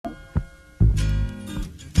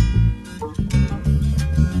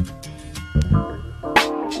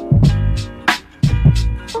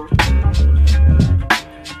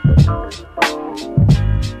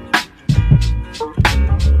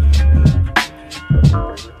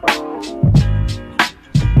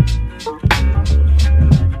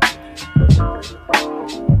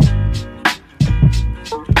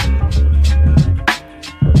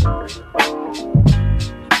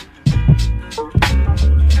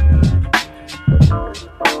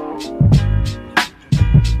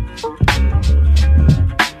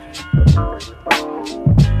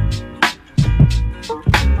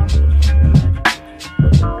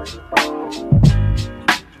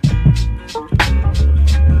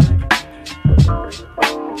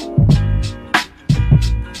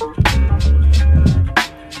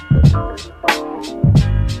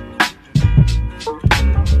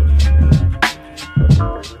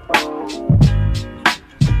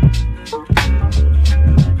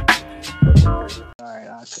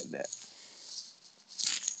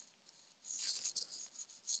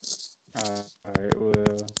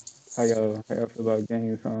how y'all feel about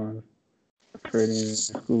game songs? Freddie and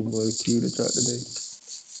Schoolboy Q to drop today.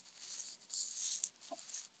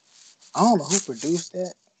 I don't know who produced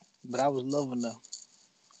that, but I was loving the.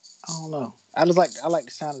 I don't know. I like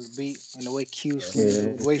the sound of the beat and the way Q slid Yeah,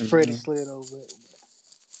 over, the way Freddie slid over it.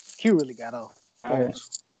 Q really got off. I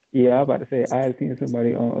Pause. yeah, I was about to say I had seen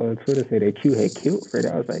somebody on Twitter say that Q had killed Freddie.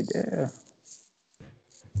 I was like, yeah.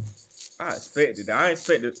 I expected that. I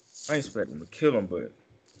expected him to kill him, but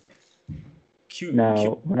Q.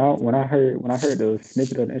 Now when I heard the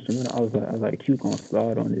snippet of the instrumental, I was like Q gonna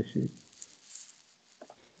slide on this shit.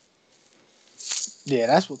 Yeah,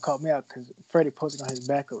 that's what caught me out because Freddie posted on his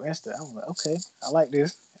backup Insta. I was like, okay, I like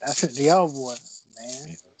this. I said, the y'all boy,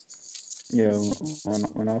 man. Yeah,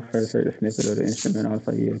 when I first heard the snippet of the instrument, I was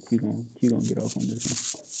like, yeah, Q gonna get off on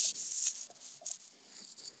this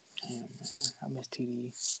one. Damn, man. I miss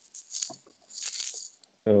TDE.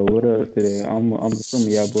 So what else today? I'm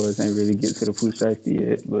assuming y'all boys ain't really get to the Pooh Shiesty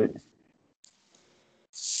yet, but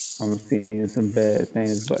I'm seeing some bad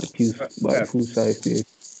things about the got Pooh Shiesty.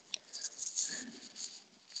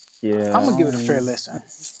 Yeah, I'm gonna give it a fair listen.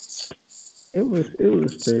 it was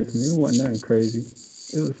straight for me. It wasn't nothing crazy.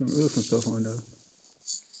 It was some stuff on there.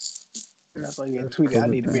 That's why you getting That's tweeted. I couple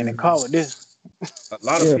need to be in the things. car with this. a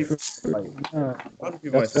lot of Yeah, people like nah, a lot of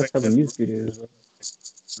people that's expect type of him music it is. Bro.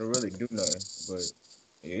 to really do nothing, but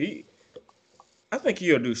yeah, I think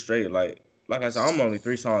he'll do straight. Like I said, I'm only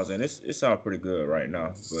 3 songs in. It sounds pretty good right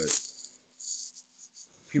now, but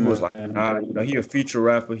people was like, Man, nah, he a feature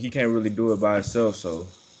rapper. He can't really do it by himself. So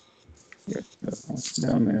yeah,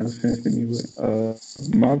 that man was sense to me.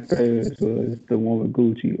 But my favorite was the one with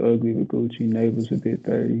Gucci, Ugly with Gucci, Neighbors with Big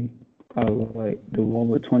 30. I like the one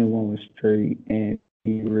with 21 was straight and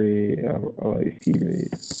he red. I like see red.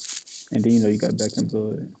 And then you got Back in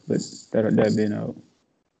Blood, but that been out.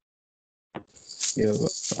 Yeah,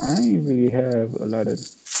 but I ain't really have a lot of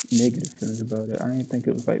negative feelings about it. I didn't think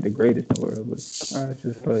it was like the greatest in the world, but I was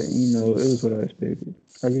just like, it was what I expected.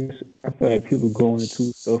 I guess I feel like people go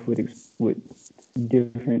into stuff with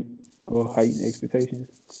different or heightened expectations,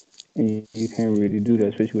 and you can't really do that,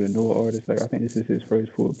 especially with a newer artist. Like I think this is his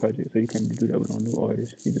first full project, so you can't really do that with a new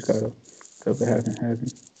artist. You just gotta stuff that happen.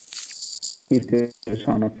 He's still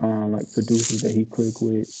trying to find like producers that he click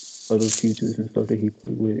with, other features and stuff that he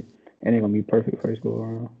click with, and they're gonna be perfect first go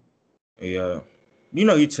around. yeah, he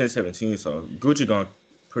 10-17, so Gucci gonna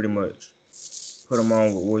pretty much put him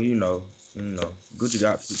on with what he know. Gucci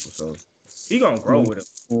got people, so he gonna grow When with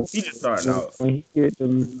him. He just starting out. when he get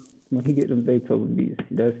them Beethoven beats,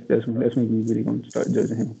 that's when we really gonna start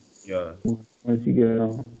judging him. Yeah, Once you get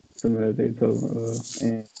on some of that Beethoven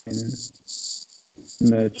and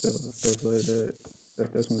match stuff like that,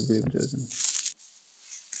 that's when we really judging him.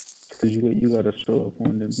 Cause you gotta show up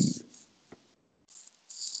on them beats.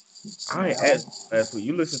 I Man, ain't asked last week.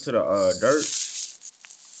 You listen to the Dirt?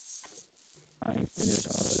 I ain't finished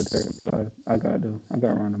all of that, but I got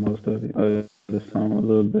around to most of it. The song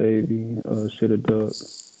 "Little Baby," "Shoulda Duck."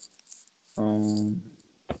 Um,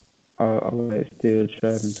 I like "Still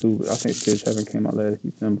Trapping" too. But I think "Still Trapping" came out last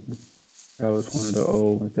December. That was one of the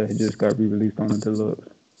old ones that just got re-released on the deluxe.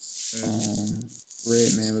 Mm-hmm. Um,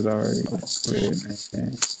 Redman was already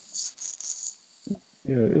Redman.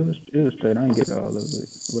 Yeah, it was straight. I didn't get all of it.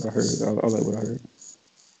 What I heard, I like what I heard.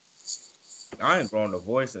 I ain't grown the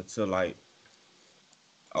voice until like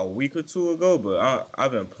a week or two ago, but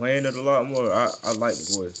I've been playing it a lot more. I like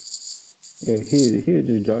the voice. Yeah, he had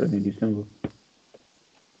just dropped it in December.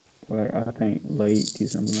 Like I think late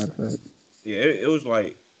December, matter of fact. Yeah, it was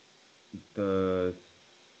like the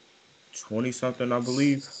 20 something, I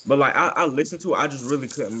believe. But like I listened to it, I just really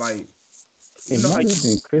couldn't like It how might have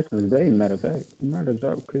been Christmas Day, matter of fact. It might have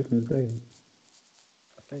dropped Christmas Day.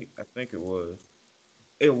 I think it was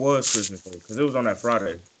Christmas Day because it was on that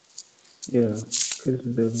Friday. Yeah,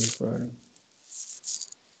 Christmas Day was Friday.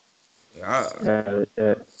 Yeah,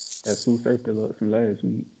 That Sue Surf Deluxe from last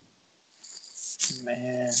week.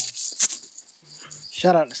 man.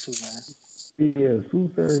 Shout out to Sue, man. Yeah,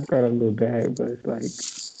 Sue Surf got a little bag, but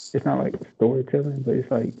it's not like storytelling, but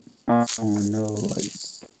it's like I don't know, like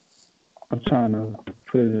I'm trying to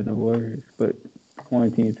put it into words, but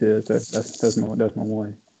Quarantine Tales that's my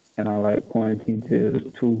one, and I like Quarantine Tales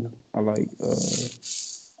too. I like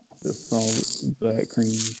the song with Black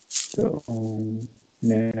Cream, the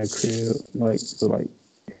Nana Crib,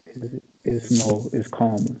 it's more it's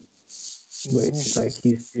calmer, but Mm-hmm. like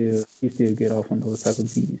he still get off on those type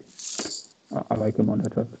of beats. I like him on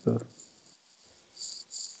that type of stuff.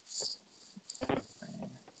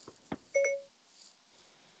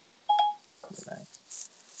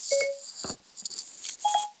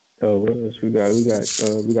 So what else we got a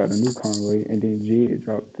new Conway, and then Jid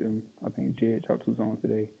dropped them. I think Jid dropped 2 songs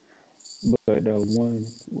today. But that one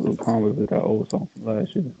with Conway was that old song from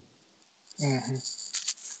last year. Mm-hmm.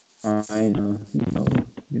 I ain't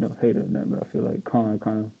hater or nothing, but I feel like Con had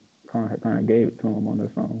kind of gave it to him on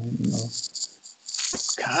that song.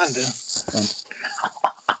 Kinda. Um,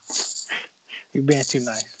 You being too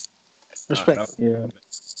nice. No, Respectful. yeah,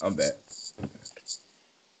 I'm back.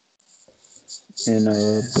 and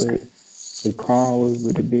but the Conway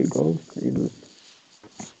with the big ghost, it was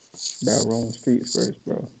that Wrong Streets verse,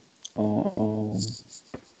 bro.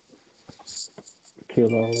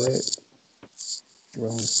 Kill All Rats.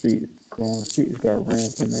 Wrong Streets got ran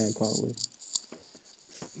for man Conway.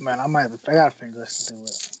 Man, I gotta finish listening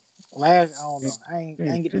to it. Last, I don't know. I ain't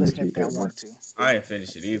get to listen Finish to it everything I yet, bro. wanted to. I ain't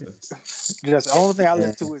finished it either. Just the only thing I And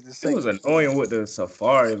listen to is the It was segment. annoying with the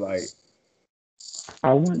Safari. Like,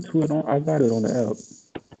 I went to it on. I got it on the app.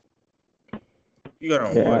 you got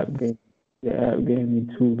on The what? app gave the app gave me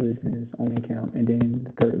 2 listens on the account, and then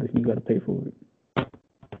the third listen you got to pay for it.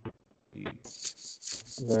 I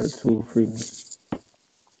got 2 free ones.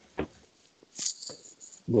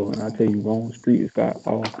 But when I tell you Wrong Streets got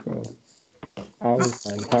off, bro, I was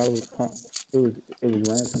like, it was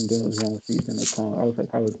Ransom, then it was Wrong Streets, then it was Con. I was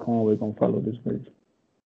like, how is Conway gonna follow this verse?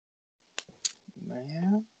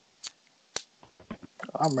 Man,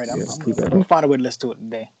 I'm ready. Yeah, I'm keep that gonna up, find a way to listen to it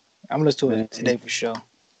today. I'm gonna listen to it man. today for sure.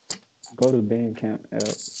 Go to Bandcamp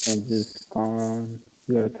app and just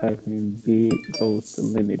you gotta type in Big Ghost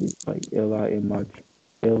Limited, like Limited,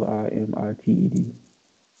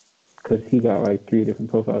 because he got like 3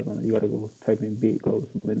 different profiles on it. You gotta go type in Big Ghost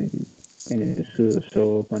Limited, and it should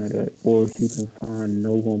show up under that. Or if you can find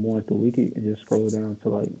No One Mourns the Wicked and just scroll down to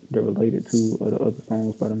like they're related to or the other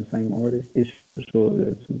songs by them same artist, it should show up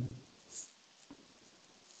there too.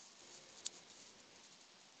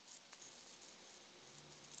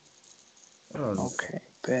 Um, Okay,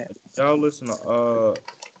 bet. y'all listen to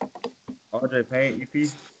RJ Payne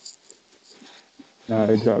EP? Nah,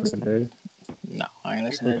 they dropped today. No, I ain't He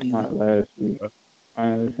listening was to that Came either. out last week. uh,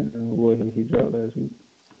 I ain't listened to what he dropped last week.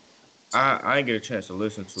 I didn't get a chance to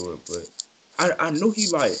listen to it, but I knew he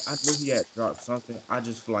had dropped something. I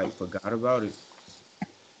just like forgot about it.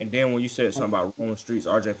 And then when you said something about Rolling Streets,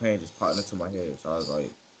 RJ Payne just popped into my head. So I was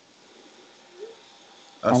like,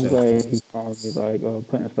 I I'm sent glad he finally like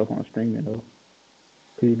putting stuff on streaming though.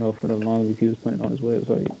 'Cause, for the longest he was putting it on his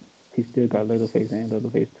website. He still got Leatherface and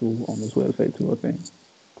Leatherface 2 on his website too, I think.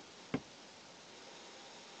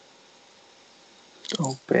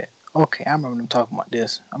 Oh, bet. Okay, I remember them talking about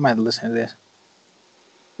this. I might have to listen to this.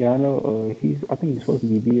 Yeah, I know. I think he's supposed to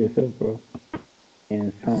be BSF, bro.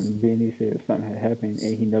 And Benny said something had happened,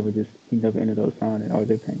 and he never ended up signing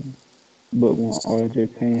RJ Payne. But when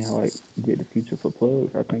RJ Payne like did the feature for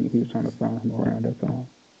Plugs, I think he was trying to sign him around that time.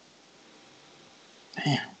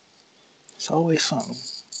 Damn, it's always something.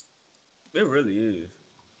 it really is.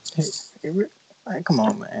 Like, come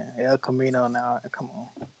on, man. El Camino now. Come on.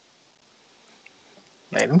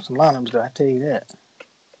 Like, them some lineups, though. I tell you that.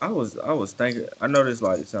 I was thinking. I know this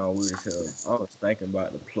like sound weird as hell. I was thinking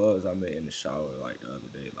about the plugs I met in the shower like the other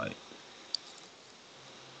day. Like,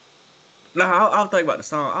 nah, I was thinking about the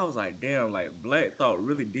song. I was like, damn, like Black Thought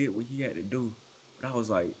really did what he had to do. But I was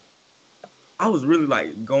like, I was really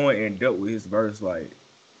like going in depth with his verse. Like,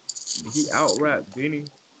 did he out rap Benny?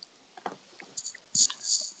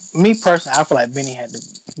 Me personally, I feel like Benny had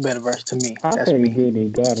the better verse to me. I That's think me. Benny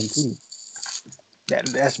got him too.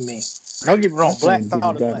 That's me. Don't get me I wrong. Black think Benny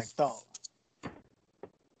Thought is got Black him. Thought.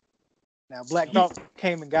 Now, Black Thought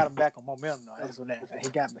came and got him back on momentum. Though. That's what that. He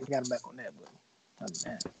got him back on that. But other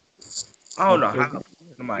than that, I don't I know think how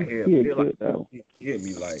in my head, he but a it like good though. it hit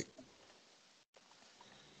me like,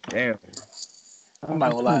 damn. I'm I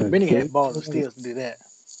not gonna lie. kind of Benny dig had balls of it. steel to do that.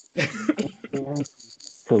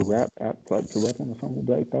 To rap on a song with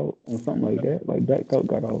Black Thought or something like that. Like Black Thought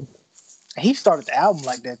got off. He started the album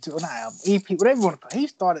like that too. Not album, EP, whatever you want to call it. He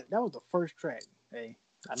started. That was the first track. Hey,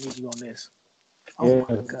 I need you on this. Oh Yeah,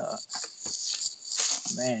 my god,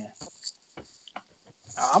 man.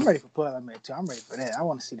 I'm ready for Plug Limit too. I'm ready for that. I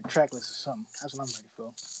want to see the track list or something. That's what I'm ready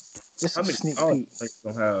for. Just How a many sneak songs peek. do you think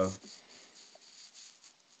he's gonna have?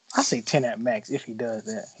 I say 10 at max if he does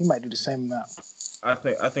that. He might do the same amount. I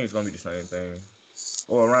think it's gonna be the same thing.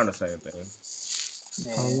 Or around the same thing.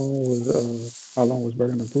 Yeah. how long was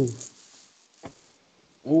Burden of Proof?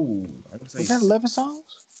 Ooh, I'm gonna Was say that 11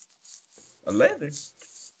 songs? 11.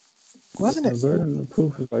 Wasn't Yeah, it? Burden of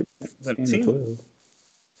Proof is like 10 to 10. 12.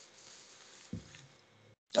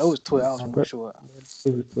 Oh, it was 12. I was Nah, more sure. Burden of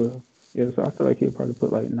Proof is 12. Yeah, so I feel like he'll probably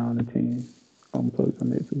put like 9 or 10 on Plugs on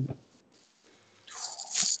there too.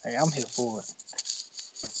 Hey, I'm here for it.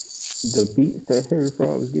 The beats that Harry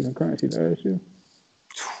Fraud was giving Currency last year,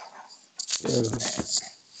 yeah,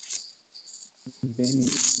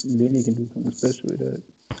 Benny can do something special with that.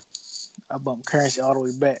 I bumped Currency all the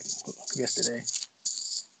way back yesterday.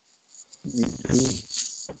 Me too.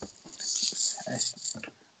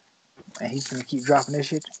 And he's gonna keep dropping this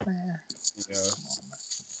shit, man. Yeah. Come on, man.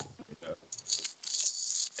 Yeah.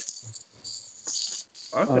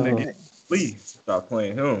 I'm finna Uh, get Lee. Stop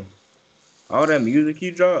playing him. All that music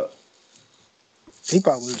he dropped. He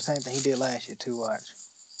probably do the same thing he did last year too. Watch,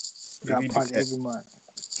 If drop he do project that, every month.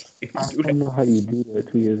 if he I do that, don't know how you do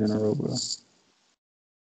that 2 years in a row, bro.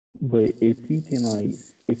 But if he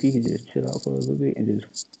can just chill out for a little bit and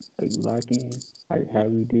just like lock in, like how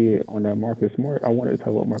we did on that Marcus Smart. I wanted to talk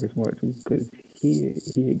about Marcus Smart too because he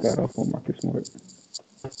had got off on Marcus Smart.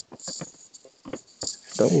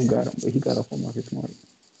 Stove got him, but he got off on Marcus Smart.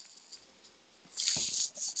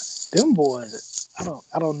 Them boys,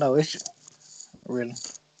 I don't know. It's really.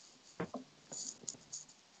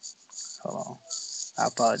 Hold on, I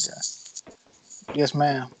apologize. Yes,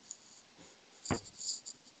 ma'am.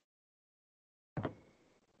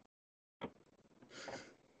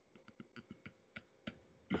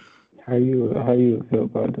 How you feel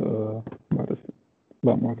about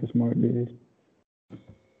about Marcus Smart days?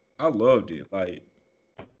 I loved it. Like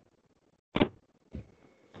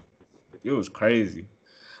it was crazy.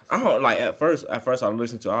 I don't like at first. At first, I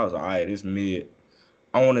listened to. It, I was like, all right, it's mid.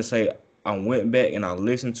 I want to say I went back and I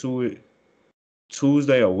listened to it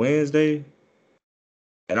Tuesday or Wednesday,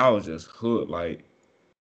 and I was just hooked. Like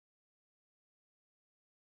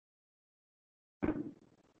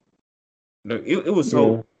it was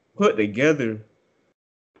so Yeah, put together.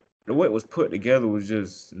 The way it was put together was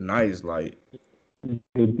just nice. Like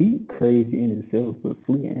the beat crazy in itself, but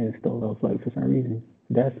Flea and Stove like for some reason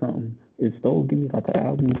that's something. If Stove give me like an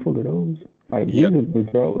album full of those, like yeah, Weezer was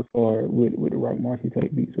draw as far with the Rock Marcy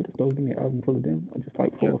type beats. So the Stove give me an album full of them, or just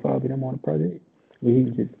like four yeah. or five of them on a project, where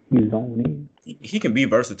he zoned in. He can be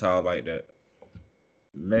versatile like that,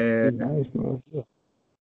 man. He's nice, bro. Yeah.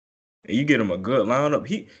 And you get him a good lineup.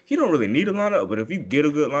 He don't really need a lineup, but if you get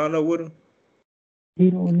a good lineup with him,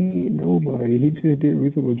 He don't need nobody. He just did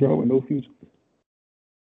reasonable draw with no future.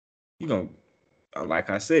 you gonna like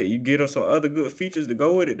I said, you get him some other good features to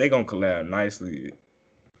go with it. They gonna collab nicely.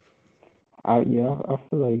 I feel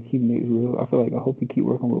like he makes real. I feel like I hope he keep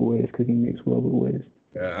working with Wes because he makes well with Wes.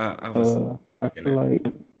 Yeah, I was Uh, I thinking feel that.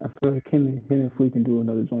 like I feel like him and Flea can do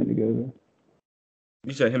another joint together.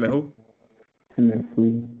 You said him and who? Him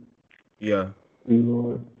and Yeah, Flea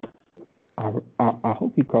Lord. I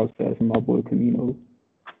hope he cross paths with my boy Camino.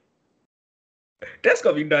 that's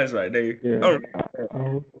gonna be nice right there. Yeah, I'm I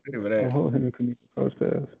hope ready for I that. hope him and Camino cross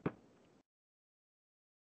paths.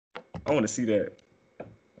 I want to see that.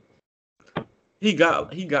 He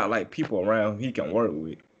got like people around he can work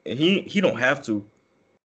with, and he don't have to.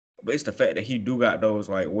 But it's the fact that he do got those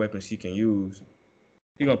like weapons he can use.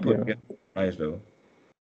 He gonna put Yeah, together nice though,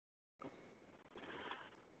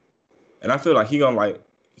 and I feel like he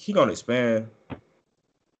gonna expand.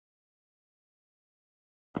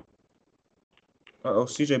 Oh,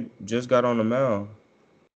 CJ just got on the mound.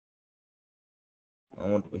 I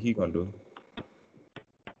wonder what he gonna do.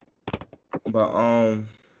 But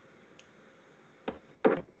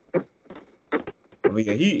but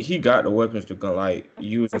yeah, he got the weapons to go like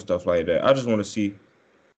use and stuff like that. I just want to see.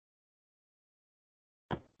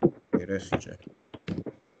 Yeah, that's CJ.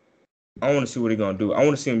 I want to see what he gonna do. I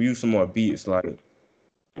want to see him use some more beats, like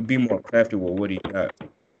be more crafty with what he got,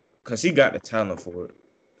 cause he got the talent for it.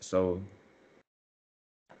 So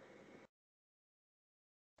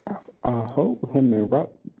I hope him and Rock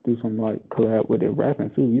do some like collab with their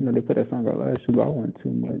rapping too. You know they put that song out last year, but I wasn't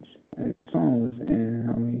too much songs, and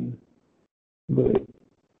I mean, but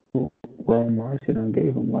Ron Marcy done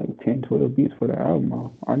gave him like 10, 12 beats for the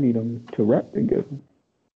album. I need them to rap together.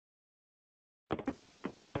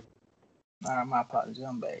 All right, my apologies.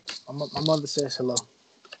 I'm back. My mother says hello.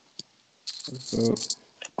 So,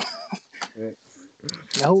 yeah.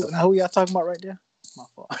 Now who y'all talking about right there? My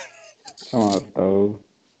fault. come on, Stove.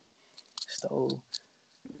 So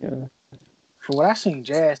Yeah. from what I seen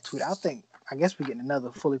Jazz tweet, I guess we're getting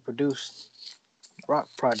another fully produced rock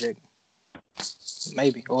project.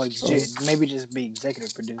 Maybe. Or So, maybe just be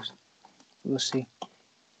executive produced. We'll see.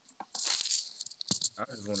 I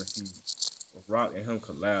just want to see Rock and him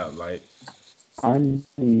collab. Like, I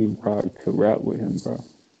need Rock to rap with him, bro.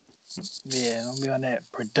 Yeah, don't be on that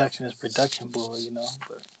production bull,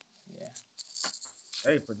 But yeah.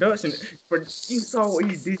 hey, production, you saw what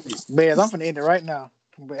he did. Bears, I'm finna end it right now.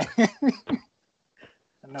 But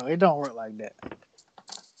no, it don't work like that.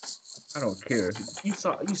 I don't care. You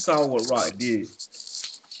saw what Rock did.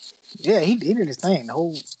 Yeah, he did his thing. The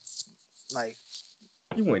whole like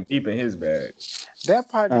He went deep in his bag. that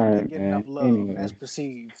project All didn't right, get enough man. love as Anyway,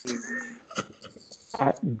 perceived.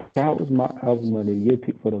 I that was my album of the year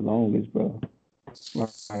pick for the longest, bro. Like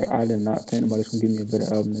I did not think nobody's gonna give me a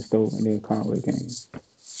better album than Stove, and then Conway came.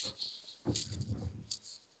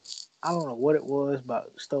 I don't know what it was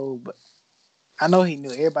about Stove, but I know he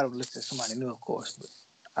knew. Everybody would listen to somebody new, of course. But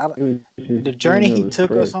I don't, It was the just journey it he was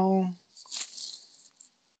took us fresh. on,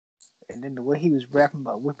 and then the way he was rapping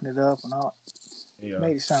about whipping it up and all, Yeah.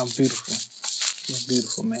 made it sound beautiful. It's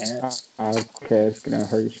beautiful, man. I casket and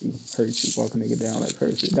Hershey, walking nigga down like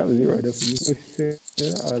Hershey. That was it right there for me. What she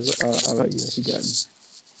said, I like, yeah, he got me.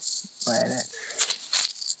 Man,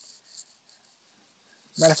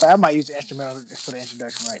 matter of fact, I might use the instrumental for the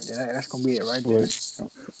introduction right there. That's gonna be it right there. What,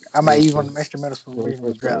 I might use one of what, the instrumentals for reasonable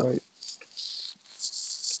what's doubt. right?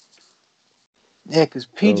 Yeah, cause So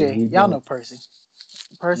PJ, he y'all doing, know Percy.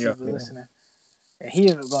 Percy Yeah. was yeah. listening, and he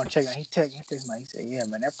ended up going to check out. He texted me. He said, "Yeah,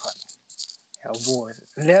 man, that part, hell boy,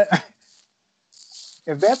 that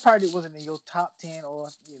if that project wasn't in your top 10 or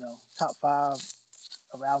top 5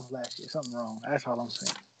 of albums last year, something wrong. That's all I'm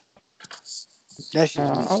saying. That's just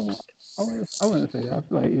Uh, me. I, won't- I wouldn't say that. I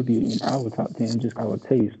feel like it'd be in our top 10, just our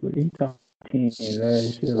taste. But he top 10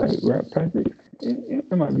 last year, like rap projects,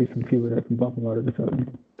 it might be some people that can bump him out of the top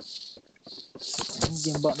 10. I'm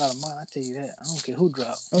getting bumped out of mine. I tell you that. I don't care who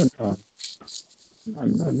dropped. Oh, no.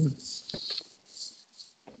 Not me.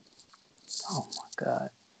 Oh my god.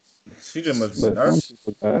 She just must be But some nervous.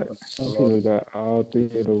 people got some people got all three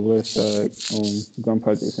of the West Side gun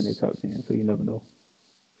projects in their top 10, so you never know.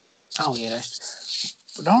 Oh yeah. That's.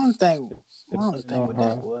 But the only thing, my only Depending thing on with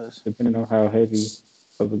that how was, depending on how heavy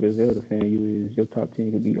of a Griselda fan you is, your top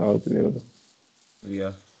 10 could be all Griselda.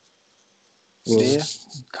 Yeah. Well, yeah,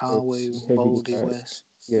 Conway, heavy you Boldy, got, West,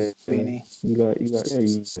 yeah, Benny. yeah, you got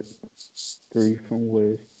three from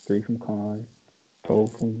West, three from Con,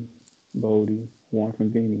 12 from Bodie, one from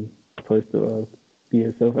Benny, plus the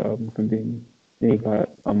BSF album from Benny. Then you got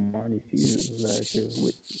Amani Caesar was last year,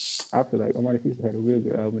 which I feel like Amani Caesar had a real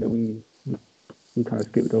good album that we kind of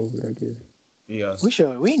skipped over, I guess. Yeah. We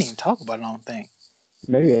didn't even talk about it. I don't think.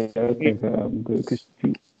 Maybe I think her album good because she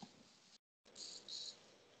cute.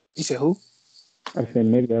 You said who? I said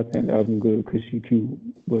maybe I think the album good because she cute,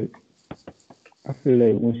 but I feel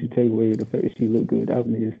like once you take away the fact that she look good, the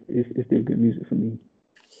album is it's still good music for me.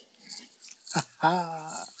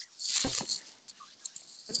 Ah,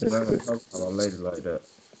 I'm not gonna talk about a lady like that.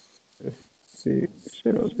 That's it.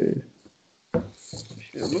 Shut up, sis.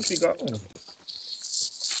 Shit, Lucy got one.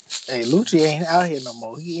 hey, Lucci ain't out here no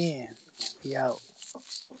more. He in. He out.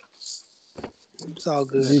 It's all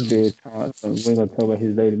good. This big time. We ain't gonna talk about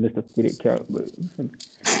his lady, Mr. Fitted Couch, but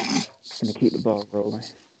finna keep the ball rolling.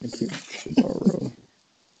 Finna keep the ball rolling.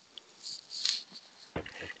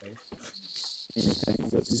 Okay.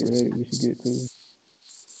 Anything else we should get to?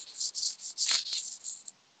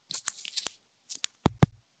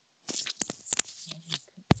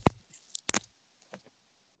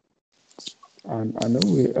 I know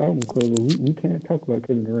we're album club, but we can't talk about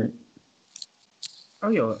Kevin Durant. Oh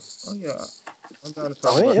yeah. Oh yeah. I'm down to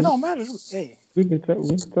talk Oh, hey, about it it. We, don't matter. Hey, we can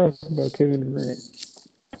talk about Kevin Durant.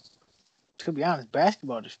 to be honest,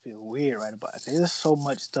 basketball just feels weird right about it. There's so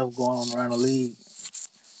much stuff going on around the league.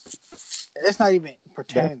 It's not even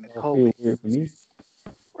pertaining to Basketball feel COVID. weird for me.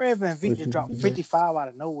 Red Van Vliet Which just is dropped 55 out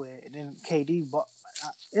of nowhere, and then KD bought.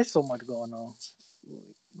 It's so much going on.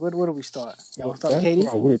 Where do we start? Y'all well, want to start with KD?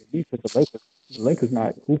 basketball weird to me because the Lakers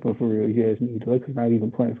not hooping for real. You ask me, the Lakers not even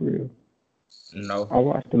playing for real. No. I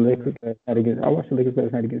watched the Lakers last night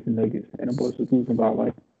against the Nuggets, and the boys was losing by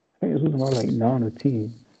like I think it was losing by like 9 or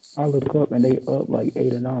 10. I look up and they up like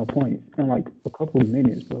 8 or 9 points in like a couple of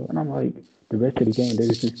minutes, bro. And I'm like, the rest of the game they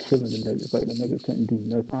was just killing the Nuggets. Like the Nuggets couldn't do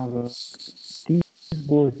nothing. I was like, these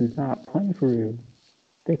boys is not playing for real.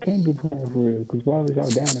 They can't be playing for real. Cause why was y'all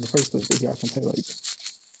down in the first place if y'all can play like that?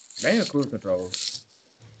 They in cruise control.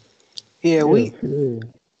 Yeah, Yeah, for real.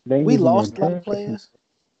 They ain't we even been lost a lot of practicing. players.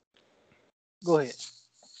 Go ahead.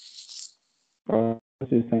 I was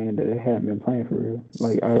just saying that they haven't been playing for real.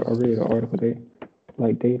 Like I read an article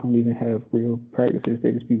they don't even have real practices.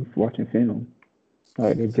 They just be watching film.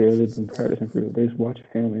 Like they barely been practicing for real. They just watch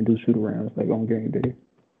film and do shoot arounds like on game day,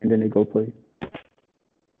 and then they go play.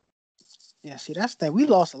 Yeah, see that's the thing. We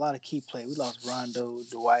lost a lot of key play. We lost Rondo,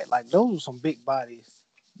 Dwight. Like those were some big bodies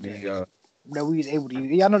that Yeah. that we was able to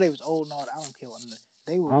use. Yeah, I know they was old and all that. I don't care what.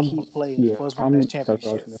 They were I'm key players yeah, for us winning that that's what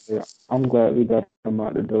I was championship. gonna say. I'm glad we got them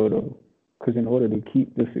out the door though. Because in order to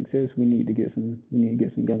keep the success, we need to get some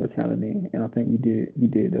younger talent in, and I think we did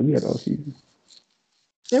that. We had all season.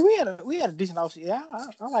 Yeah, we had a decent offseason. Yeah,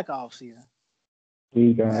 I like off season.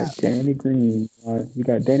 We got Danny Green. We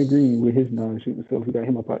got Danny Green with his non-shooting stuff. We got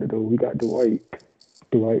him up out the door. We got Dwight.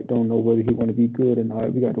 Dwight don't know whether he want to be good or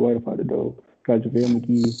not. We got Dwight up out the door. We got JaVale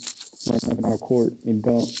McGee running up in our court and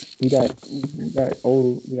dunk. We got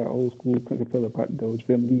old school Clint Capella up out the door.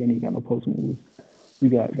 JaVale McGee ain't got no post moves. We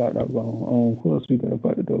got that wrong. Who else we got up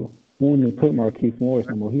out the door? We won't even put Marquise Morris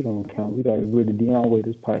no more. He don't count. We got rid of Deion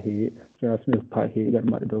Waiters pothead. J.R. Smith pothead. Got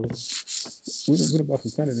him out the door. We done bought some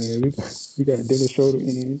center there. We got Dennis Schroeder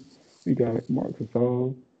in. We got Mark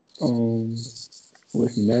Gasol.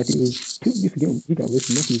 Wesley Matthews. People be forgetting we got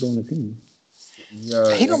Wesley Matthews on the team.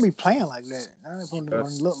 Yeah, he don't be playing like that. I don't know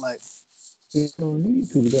what he look like. We don't need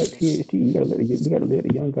to. We got THT. We gotta let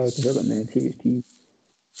the young guys develop, man. THT,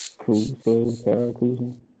 Cruz, Sarah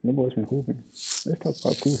Kuzma. Them boys been hooping. Let's talk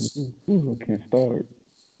about Kuzma. Kuzma can start.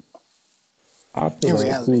 I feel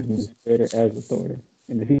like Kuzma is better as a starter.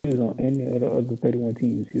 And if he was on any of the other 31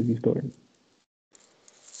 teams, he'd be starting.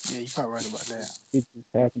 Yeah, you're probably right about that. He just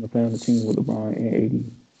happened to play on the team with LeBron and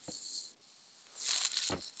AD.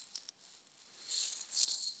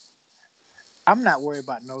 I'm not worried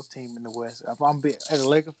about no team in the West. If I'm as a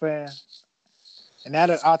Laker fan, and now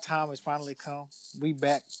that our time has finally come, we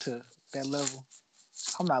back to that level.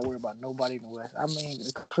 I'm not worried about nobody in the West. I mean,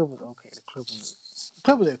 the Clippers, okay, the Clippers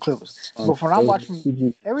are the Clippers. But when I watch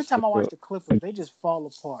them, every time I watch the Clippers, they just fall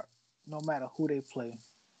apart, no matter who they play.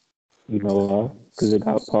 You know why? Because they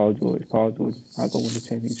got Paul George. Paul George is not going to win the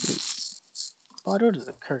championship. Paul George is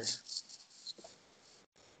a curse.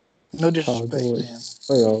 No disrespect to him.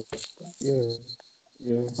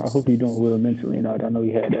 Yeah. I hope he's doing well mentally and all. I know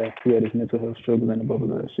he had his mental health struggle and above all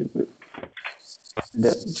that shit, but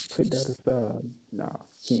put that aside. Nah,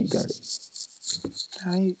 he ain't got it.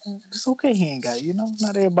 It's okay he ain't got it, you know?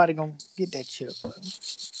 Not everybody gonna get that chip.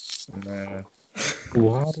 Man.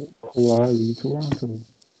 Kawhi leave Toronto.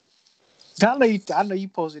 I know you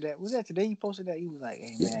posted that. Was that today you posted that? He was like,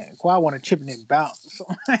 hey man, Kawhi want a chip and then bounce.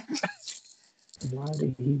 Why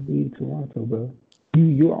did he leave Toronto, bro?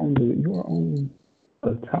 You're on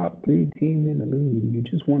a top 3 team in the league. You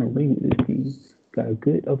just want to ring with this team. Got a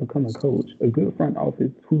good up and coming coach, a good front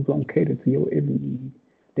office who's gonna cater to your every need.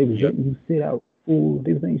 They was letting you sit out full.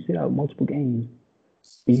 They was letting you sit out multiple games.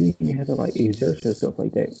 And you didn't have to like exert yourself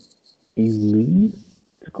like that. You leave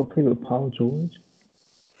to go play with Paul George,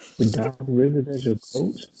 with Doc Rivers as your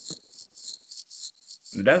coach.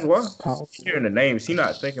 That's why. Hearing the names, he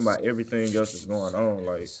not thinking about everything else that's going on.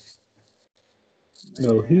 Like,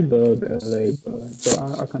 no, he loved LA, bro. So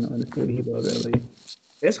I kind of understood he loved LA.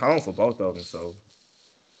 It's home for both of them, so.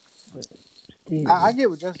 I get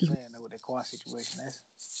what Justin's saying though with that Kawhi situation.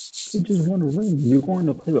 You just want to ring. You're going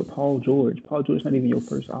to play with Paul George. Paul George's not even your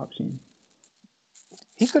first option.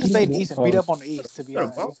 He could have stayed in the East and beat up on the East, to be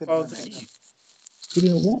honest. He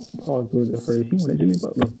didn't want Paul George at first. He wanted Jimmy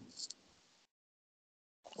Butler.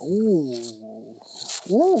 Ooh.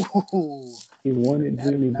 He wanted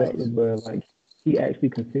Jimmy Butler, but like he actually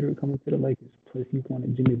considered coming to the Lakers. Plus, he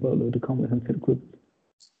wanted Jimmy Butler to come with him to the Clippers.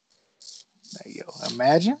 Yo,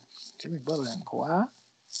 imagine Jimmy Butler and Kawhi.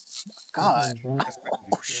 God, that's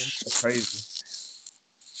crazy.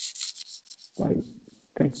 Like,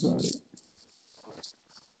 think about it.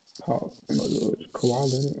 Kawhi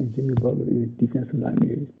Leonard and Jimmy Butler is defensive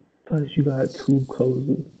nightmares. Plus, you got 2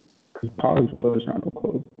 closers. Because Paul George not no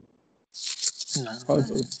closer. Paul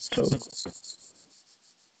George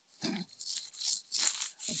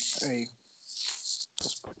Hey,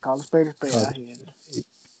 call a spade out here.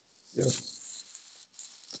 Yeah.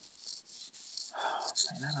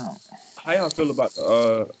 Man, I don't. How y'all feel about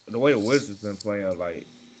the way the Wizards been playing? Like,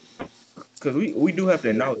 because we do have to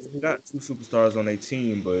acknowledge we got 2 superstars on their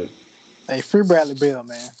team, but hey, free Bradley Beal,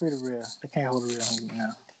 man, free the real. They can't hold the real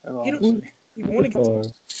now. He want to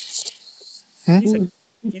get.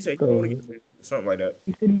 He said he want to get something like that.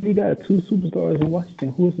 He said he got 2 superstars in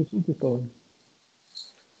Washington. Who is the superstar?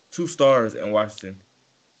 2 stars in Washington.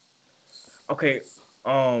 Okay,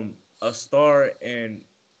 a star in.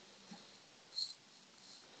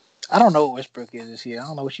 I don't know what Westbrook is this year. I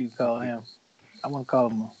don't know what you call him. I want to call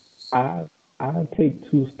him. I take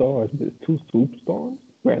 2 stars, but 2 superstars.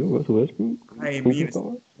 Russell Westbrook. I ain't mean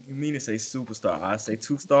to. You mean to say superstar? I say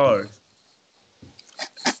 2 stars.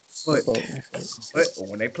 But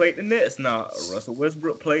when they played the Nets, Russell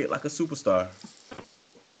Westbrook played like a superstar.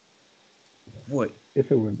 What?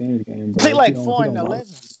 It's a revenge game, bro. Play like 4 and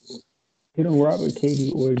 11. He don't rob with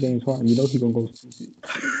KD or James Harden. You know he gonna go stupid.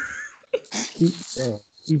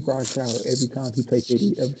 He rock out every time he played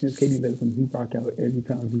KD. Ever since KD left him, he rock out every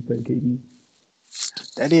time he played KD.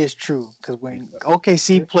 That is true. Because when Yeah.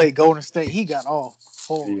 OKC played Golden State, he got off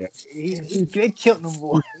hard. Yeah. They killed them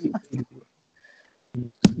boy.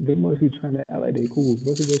 They must be trying to act like they cool.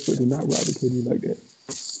 Russell Westbrook do not rock with KD like that.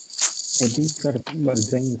 And then you got to think about it.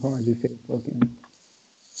 James Harden just said fucking.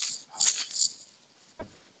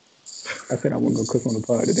 I said I wasn't gonna cook on the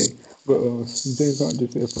pod today, but James Harden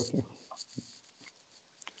just said fucking.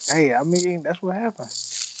 Hey, I mean that's what happened.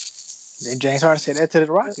 Then James Harden said that to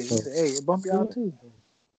the Rockets. He Uh, said, "Hey, it bump y'all too."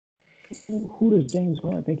 who does James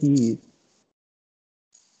Harden think he is?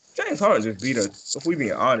 James Harden just beat us. If we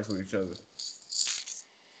being honest with each other.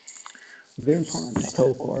 James Harden is a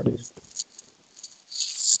hell of an artist.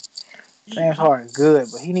 James Harden good,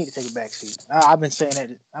 but he need to take a back seat. I've been saying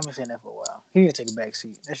that. I've been saying that for a while. He need to take a back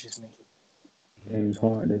seat. That's just me. James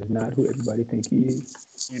Harden is not who everybody think he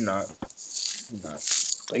is. You're not. You're not.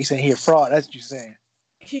 So you saying he a fraud? That's what you saying.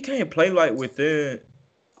 He can't play like within.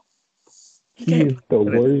 He He can't is the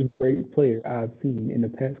play. worst great player I've seen in the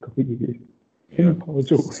past couple of years. Yeah. Him and Paul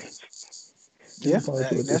George. Yeah, Paul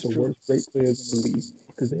George is that's the true. worst great players in the league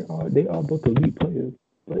because they are both elite players.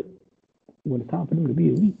 But when it's time for them to be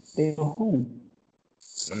elite, they are home.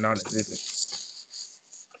 Non-existent.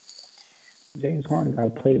 James Harden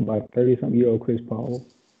got played by 30-something-year-old Chris Paul.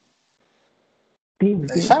 He was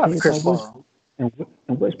Hey, getting shout out to played by Chris Westbrook, Paul.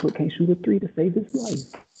 and Westbrook can't shoot a three to save his life.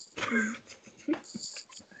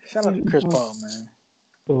 Shout out to Chris Paul, man.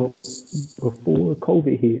 So before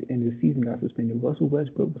COVID hit and the season got suspended, Russell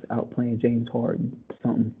Westbrook was out playing James Harden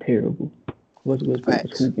something terrible. Russell Westbrook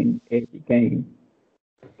was Facts. hooping every game.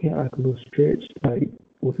 He had like a little stretch, like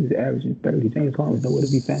with his averaging 30. James Harden was nowhere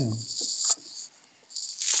to be found.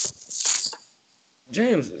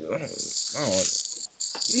 James, I don't.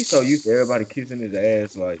 He's so used to everybody kissing his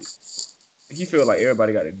ass. Like he feel like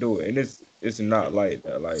everybody got to do it, and it's not like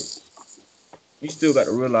that. Like you still got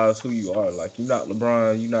to realize who you are. Like you're not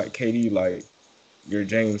LeBron, you're not KD. Like you're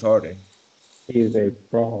James Harden. He is a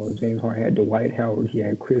fraud. James Harden had Dwight Howard, he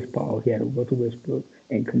had Chris Paul, he had Russell Westbrook,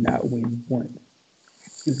 and could not win once.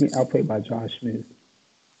 He was getting outplayed by Josh Smith.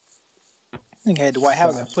 I think had Dwight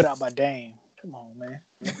Howard got Josh put out by Dame. Come on, man.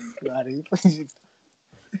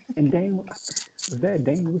 and Dame was that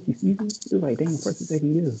Dame rookie season? It was like Dame first and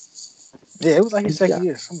second year. Yeah, it was like his And he second got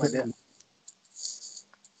year, something like that.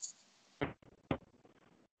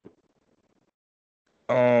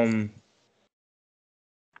 Um.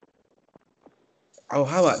 Oh,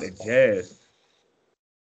 how about the Jazz?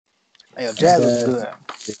 Hey, yo, Jazz was Jazz, good.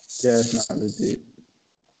 Jazz not legit.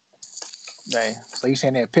 Hey, so you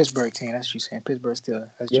saying that Pittsburgh team? That's what you saying. Pittsburgh still.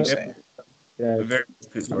 That's what you Yep, saying. Jazz Very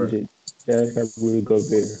not Pittsburgh. legit. Jazz got really go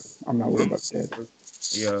there. I'm not worried about that.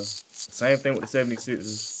 Yeah. Same thing with the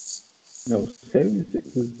 76ers. No,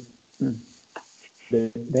 76ers,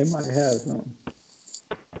 they might have some.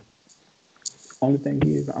 Only thing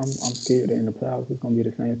is, I'm scared that in the playoffs it's gonna be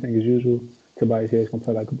the same thing as usual. Tobias Harris gonna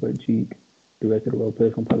play like a butt cheek. The rest of the role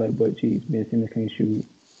players gonna play like butt cheeks. Ben Simmons can't shoot.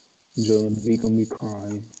 Joel Embiid gonna be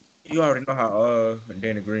crying. You already know how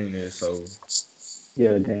Danny Green is, so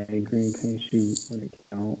Yeah, Danny Green can't shoot when it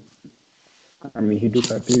count. I mean, he do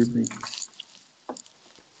got 3 rings.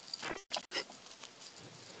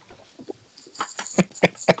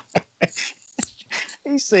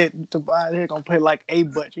 He said Tobias Harris gonna play like a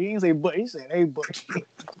butt. He didn't say butt. He said a butt.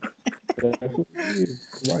 That's what it is.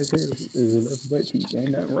 Tobias Harris is a left butt cheek.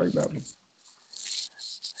 Ain't nothing right about him.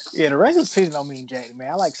 Yeah, the regular season don't mean jack,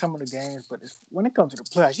 man. I like some of the games, but when it comes to the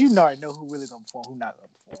playoffs, you already know who really gonna perform, who not gonna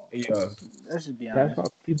perform. yeah. Let's just be That's honest. why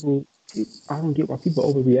people. I don't get why people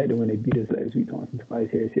overreacted when they beat us last week. Talking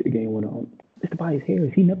Tobias Harris hit the game went on. It's Tobias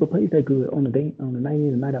Harris. He never plays that good on a night in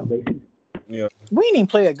and night out basis. Yeah. We didn't even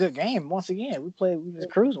play a good game once again. We just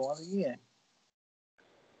cruising once again.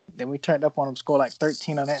 Then we turned up on them, scored like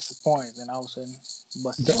 13 on extra points, and all of a sudden,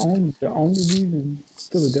 busted. The only reason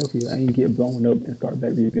Philadelphia ain't get blown up and start back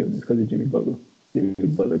rebuilding is because of Jimmy Butler. Jimmy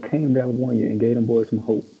Butler came down one year and gave them boys some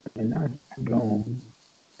hope, and now he's gone.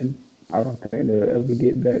 And I don't think they'll ever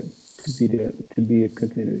get back to be a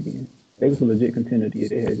contender again. They was a legit contender the year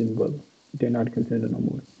they had Jimmy Butler. They're not a contender no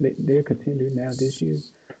more. They're a contender now this year,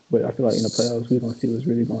 but I feel like in the playoffs we're gonna see what's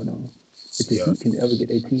really going on. If the Yeah. Heat can ever get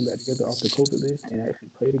their team back together off the COVID list and actually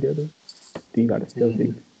play together, then you got the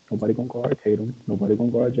Celtics. Nobody gonna guard Tatum. Nobody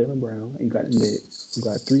gonna guard Jalen Brown. And you got the Nets, who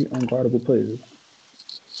got 3 unguardable players.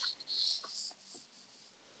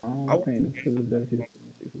 I I don't was, think the Philadelphia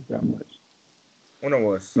 76ers got much. when it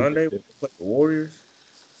was Sunday, we played the Warriors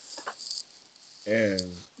and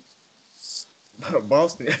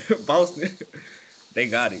Boston, Boston, they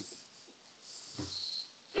got it.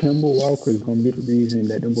 Kemba Walker is gonna be the reason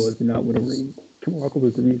that them boys did not win a ring. Kemba Walker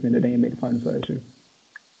was the reason that they ain't made the finals last year.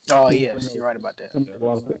 Oh Well, yes, no, you're right about that. Kemba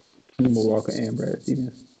Walker, Kemba Walker, and Brad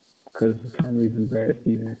Stevens. Because for some reason Brad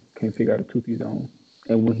Stevens can't figure out a two-piece zone,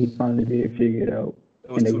 and when he finally did figure it out,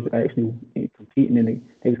 It was and they was too. actually competing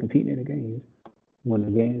in the games. When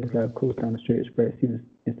the games got close down the stretch, Brad Stevens,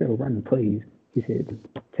 instead of running plays, he said,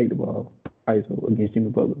 take the ball, ISO against Jimmy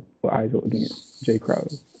Butler or ISO against Jay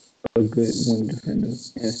Crowder, a good wing defender,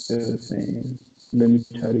 instead of saying, let me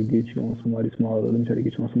try to get you on somebody smaller, let me try to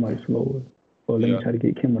get you on somebody slower, or let me Yeah. try to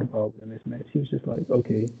get Kim on the ball with a mismatch. He was just like,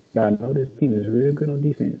 okay, I know this team is real good on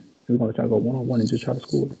defense. We're going to try to go one-on-one and just try to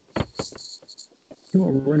score. He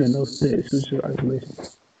wasn't running no sets. It was just isolation.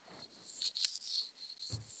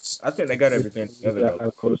 I think they got It's everything we together got though.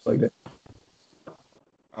 a coach like that.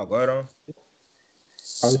 I'll go ahead on.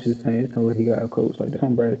 I was just saying, it's somewhere he got a coach like that.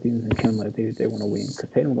 Tom Brad Stevens and Kim like they want to win because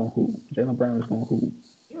Tatum gonna hoop, Jalen Brown is gonna hoop.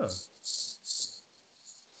 Yeah.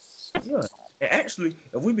 Yeah. And actually,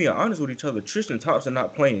 if we being honest with each other, Tristan Thompson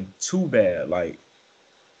not playing too bad. Like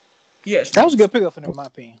he That actually. was a good pickup for them, in my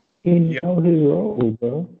opinion. He Yeah. know his role,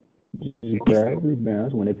 bro. Just He, grab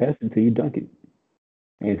rebounds when they pass it to you, dunk it.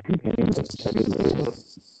 And if you can't, try to lay up.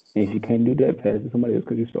 And if you can't do that, pass it to somebody else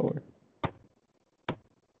because you saw it.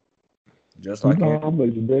 just You like know him. how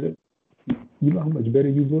much better. You know how much better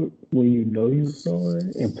you look when you know you saw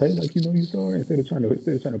it and play like you know you saw it instead of trying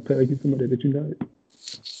to play like you somebody that you know.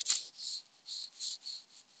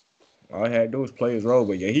 All he had to do was play his role.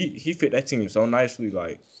 But yeah, he fit that team so nicely.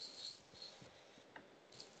 Like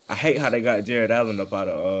I hate how they got Jared Allen up out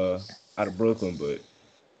of Brooklyn, but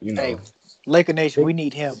you Hey, know. Laker Nation, They we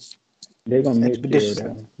need him. they gonna miss Jared Expeditiously.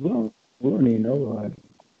 Allen. We don't even know like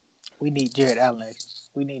We need Jared Allen.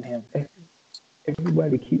 We need him.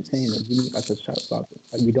 everybody keeps saying that we need like a shot stopper.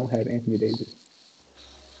 Like we don't have Anthony Davis.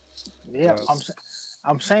 Yeah, Well,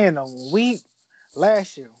 I'm saying though, we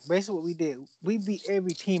last year, basically what we did, we beat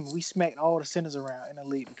every team. We smacked all the centers around in the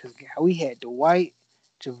league because we had Dwight,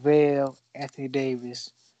 JaVale, Anthony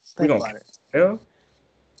Davis. we Think gonna about count it, JaVale?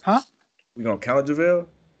 huh? We gonna count JaVale?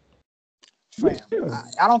 Fam, Yeah.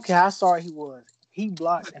 I don't care how sorry he was. He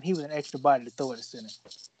blocked and he was an extra body to throw at the center.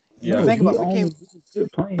 Yeah. No, Think he about it. We only came.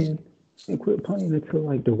 quit playing and quit playing until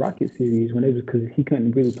like the Rocket series when they was because he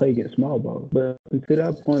couldn't really play against small ball. But until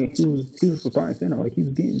that point, he was the starting center. Like he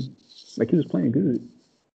was playing good.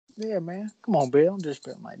 Yeah, man. Come on, Bill. Don't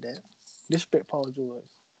disrespect him like that. Disrespect Paul George.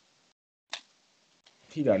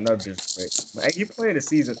 He got enough disrespect. But hey, he playing the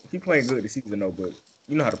season. He playing good this season though, but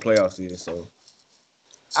you know how the playoffs is, so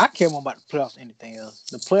I care more about the playoffs than anything else.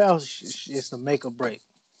 The playoffs is the make or break.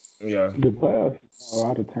 yeah. The playoffs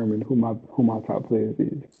are I determine who my top players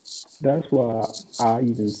is. That's why I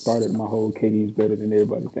even started my whole KD's better than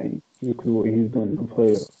everybody thing because what he's doing in the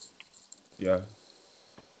playoffs. Yeah.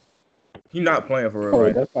 He not playing for real Oh,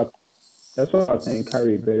 right that's why I think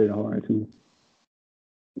Kyrie is better than Harden too.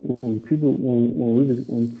 When he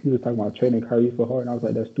was talking about trading Kyrie for Harden, I was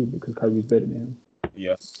like that's stupid because Kyrie's better than him.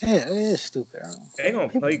 Yeah. Yeah, it is stupid. They gonna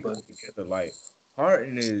People, play but good together. Like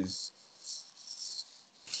Harden is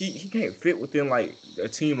he can't fit within like a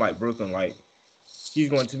team like Brooklyn. Like he's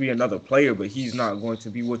going to be another player, but he's not going to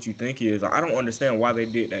be what you think he is. I don't understand why they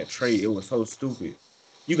did that trade. It was so stupid.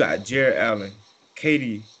 You got Jared Allen,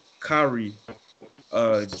 Katie, Kyrie,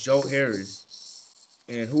 Joe Harris,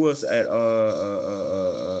 and who else at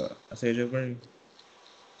I said Joe Green.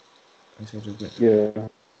 I said Joe Green. Yeah,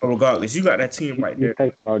 But regardless, you got that team right you there.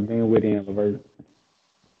 take about Dinwiddie and LeVert.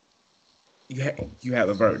 You have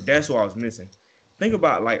a vert. That's what I was missing. Think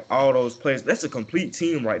about like all those players. That's a complete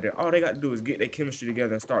team right there. All they got to do is get their chemistry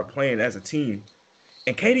together and start playing as a team.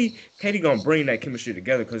 And Katie gonna bring that chemistry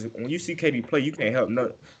together because when you see Katie play, you can't help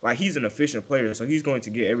nothing. Like he's an efficient player, so he's going to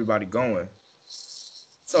get everybody going.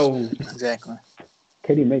 So exactly.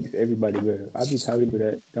 KD makes everybody better. I be telling people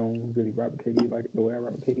that don't really rock with KD like the way I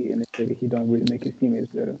rock with KD, and they say that he don't really make his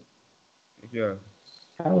teammates better. yeah,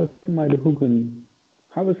 How is somebody who can,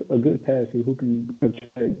 how is a good passer who can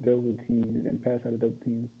attract double teams and pass out of double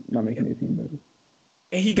teams not making their team better?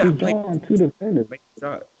 and he He's got players drawing two defenders. make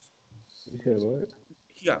shots. You said what?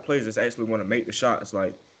 He got players that actually want to make the shots.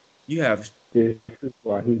 Like you have, This is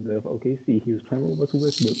why he left OKC. He was playing with Russell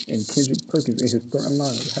Westbrook and Kendrick Perkins in his starting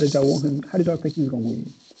lineup. How did y'all want him? How did y'all think he was gonna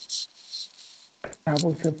win?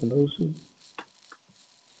 Cabo Cephalosha?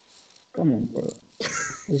 Come on, bro.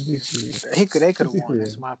 Let's be serious. They could Let's have be won.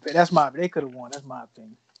 serious. They could have won. That's my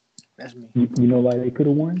opinion. That's me. You know why they could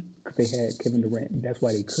have won? Because they had Kevin Durant. That's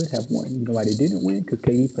why they could have won. You know why they didn't win? Because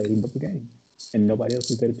KD played him up the game. And nobody else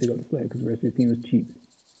was there to pick up the slack because the rest of his team was cheap.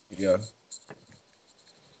 yeah,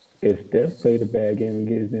 If Steph played a bad game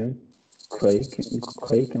against them,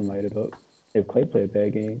 Clay can light it up. If Clay play a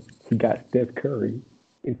bad game, he got Steph Curry.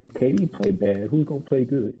 If KD play bad, who's gonna play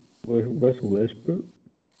good? Russell Westbrook.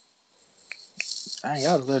 Dang,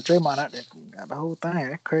 y'all just let Draymond out there. Got the whole thing.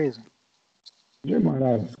 That's crazy. Draymond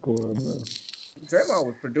out score, bro. Draymond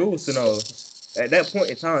was producing. At that point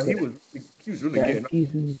in time, he was really That getting.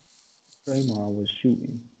 season, Draymond was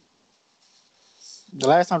shooting. The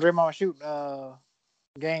last time Draymond was shooting,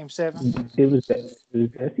 Game 7. It was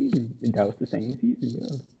that season. That was the same season,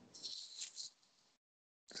 yeah.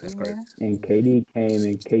 That's crazy. And KD came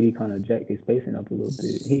and KD kind of jacked his spacing up a little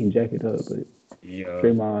bit. He didn't jack it up, but Yeah.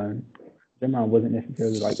 Draymond wasn't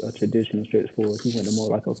necessarily like a traditional stretch forward. He went to more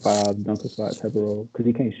like a 5 dunker spot type of role because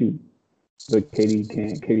he can't shoot. But KD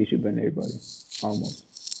can. KD shoot better than everybody, almost.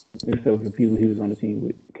 Except for the people he was on the team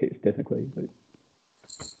with, Steph and Clay. But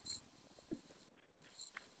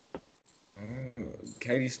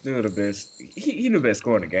KD's still the best. He the best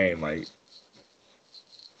scorer in the game. Like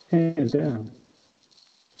hands down.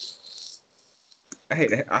 I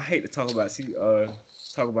hate to talk about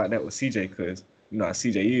that with CJ because you know how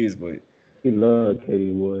CJ is, but He loved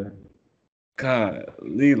KD, boy. God,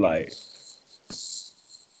 Lee like.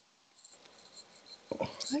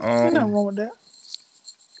 Ain't nothing wrong with that.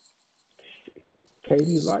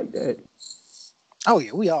 KD like that. Oh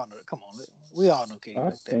yeah, we all know it. Come on, we all know KD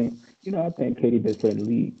like that. I think KD best player in the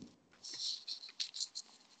league.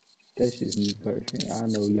 That's just me personally. I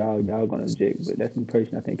know y'all gonna object, but that's me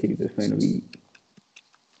personally. I think KD best player in the league.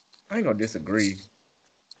 I ain't gonna disagree.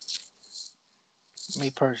 Me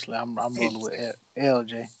personally, I'm rolling with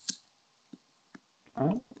LJ.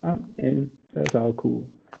 And that's all cool.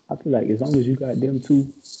 I feel like as long as you got them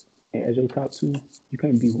two and as your top two, you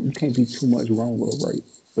can't be too much wrong or right.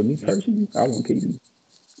 But me personally, I want KD.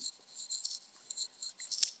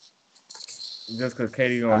 Just because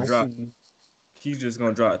KD gonna drop, he's just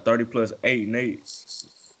gonna drop 30 plus 8 and 8.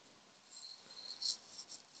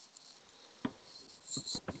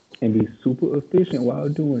 And be super efficient while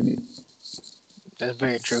doing it. That's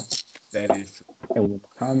very true. That is true.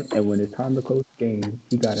 And when it's time to close the game,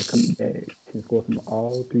 he got to come back, can score from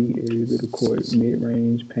all 3 areas of the court,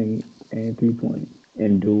 mid-range, paint, and 3-point,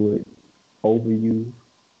 and do it over you.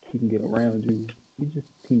 He can get around you.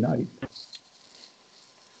 He nice.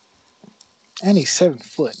 And he's 7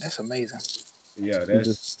 foot. That's amazing. Yeah,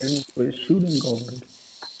 that's He's a 7-foot shooting guard.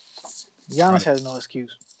 Giannis has no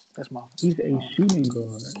excuse. That's my. He's a shooting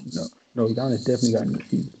guard. No, Giannis definitely got an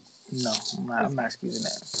excuse. No, I'm not excusing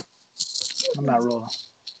that. I'm not rolling.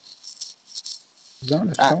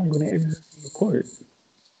 Giannis stronger than everybody on the court.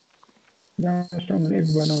 Giannis stronger than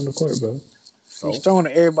everybody on the court, bro. He's stronger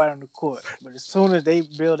than everybody on the court. But as soon as they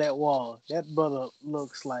build that wall, that brother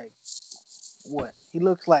looks like what? He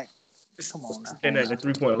looks like. Come on now. And at the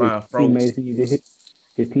 3-point line,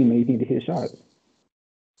 His teammates need to hit shots.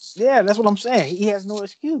 Yeah, that's what I'm saying. He has no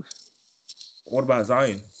excuse. What about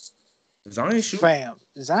Zion? Zion shoot? Fam,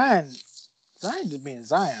 Zion just being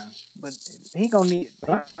Zion, but he gonna need.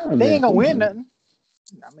 They ain't gonna win nothing.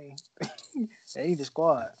 I mean, they need the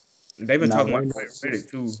squad. They've been talking about Riddick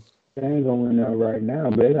too. They ain't gonna win that right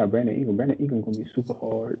now, but they got Brandon Ingram. Brandon Ingram gonna be super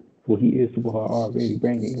hard. Well, he is super hard already.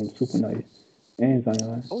 Brandon Ingram's super nice. And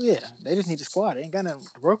Zion. Oh yeah, they just need the squad. They ain't got nothing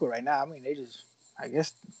to work with right now. I mean, they just, I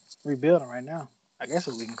guess, rebuilding right now. I guess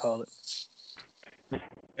what we can call it.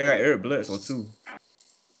 They got Eric Bledsoe too.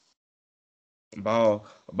 He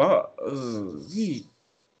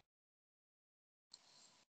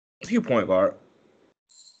a point guard.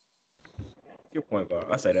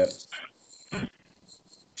 I say that.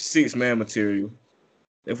 6-man material.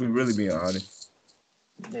 If we really being honest.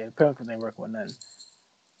 Yeah, the Pelicans ain't working with nothing.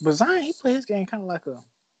 But Zion, he play his game kind of like a.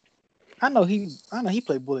 I know he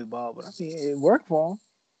played bully ball, but I mean it worked for him.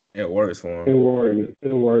 It works for him.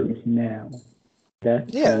 It works now.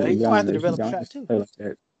 That's he gonna have to develop a shot too.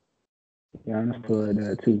 Giannis play like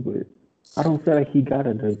that too, but I don't feel like he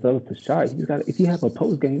gotta develop a shot. If you have a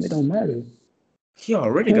post game, it don't matter. He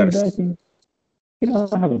already got a. He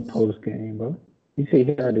don't have a post game, bro. You say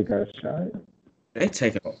he already got a shot. They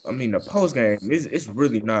take it. I mean, the post game it's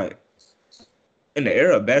really not. In the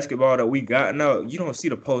era of basketball that we got now, you don't see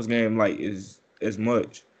the post game like as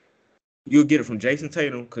much. You'll get it from Jason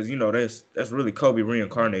Tatum because you know that's really Kobe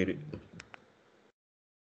reincarnated,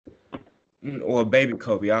 or baby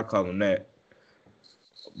Kobe. I'll call him that.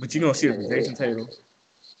 But you don't see it from Jason Tatum,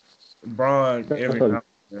 Bron.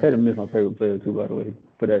 Tatum is my favorite player too, by the way,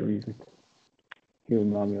 for that reason. He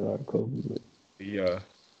reminds me a lot of Kobe. But. Yeah.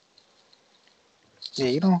 Yeah,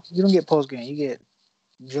 you don't get post game. You get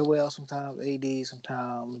Joel sometimes, AD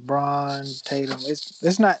sometimes, Bron, Tatum.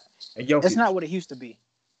 It's not what it used to be.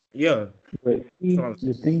 Yeah. But see, So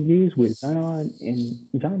the thing is with Zion and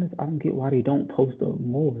Giannis, I don't get why they don't post up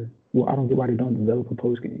more. Well, I don't get why they don't develop a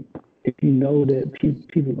post game. If you know that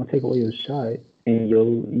people are gonna take away your shot and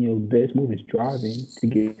your best move is driving to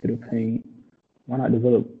get to the paint, why not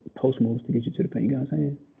develop post moves to get you to the paint? You know what I'm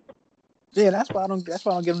saying? Yeah, that's why I don't. That's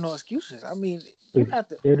why I don't give them no excuses. I mean, you But have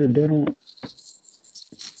to. they don't.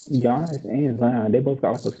 Giannis and Zion, they both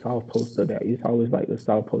got like a soft post up that it's always like a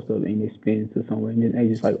soft post up and they spin to somewhere and then they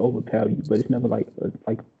just like overpower you, but it's never like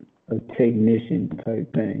a technician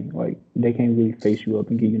type thing. Like they can't really face you up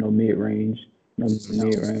and give you no mid No, range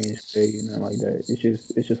fade, nothing like that. It's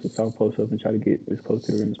just a soft post up and try to get as close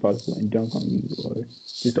to the rim as possible and dunk on you or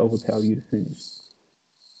just overpower you to finish.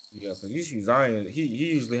 yeah, because you see Zion, he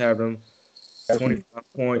usually have them Absolutely.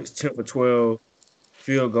 25 points, 10 for 12,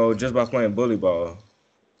 field goal just by playing bully ball.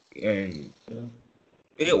 And Yeah.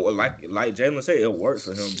 it will like Jalen said, it works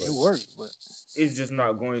for him, it but worked, but it's just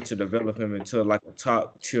not going to develop him into like a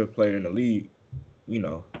top tier player in the league. You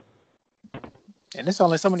know. and it's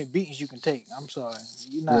only so many beatings you can take. I'm sorry,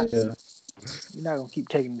 you're not. Yeah. You're not gonna keep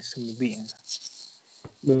taking this many beatings.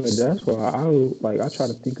 But that's why I try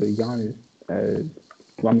to think of Giannis as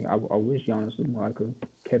well, I mean I wish Giannis was more like a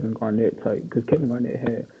Kevin Garnett type because Kevin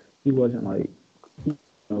Garnett he wasn't like you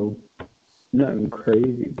know nothing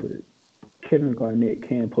crazy, but Kevin Garnett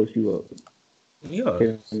can post you up. Yeah.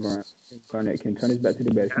 Kevin Garnett can turn his back to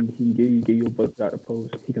the basket. He can give you a bucket out the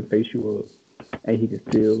post. He can face you up, and he can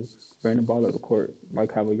still bring the ball up the court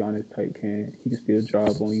like how a Giannis type can. He can still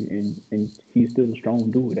drive on you, and he's still a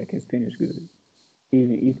strong dude that can finish good.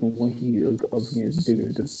 Even when he is up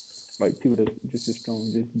against like people that's just as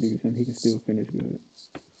strong, just bigger than him, he can still finish good.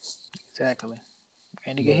 Exactly,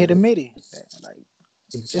 and he can hit a But midi. Like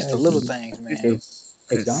just the little exactly, things, man. if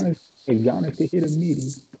if Cause Giannis could hit a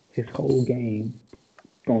midi, his whole game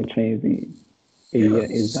gonna change. yeah,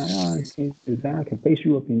 If Zion can face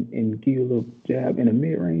you up and give you a little jab in the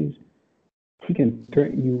mid range, he can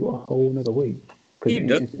threaten you a whole nother way. Because he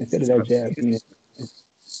does. instead of that jab being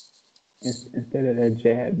instead of that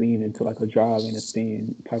jab being into like a drive and a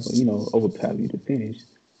spin type of overpower you to finish,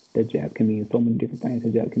 that jab can mean so many different things.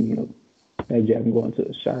 That jab can mean that jab can go into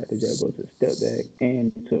a shot. That jab goes to a step back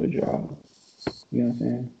and to a drive. You know what I'm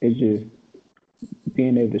saying? It's just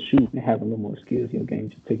being able to shoot and have a little more skills in your game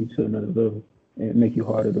to take you to another level and make you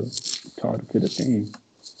harder to defend,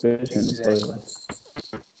 especially in the Exactly, playoffs.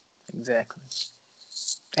 exactly.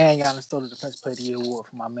 And Giannis stole the Defensive Player of the Year award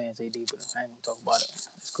from my man's AD, but I ain't gonna talk about it.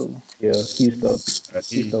 It's cool. Yeah, he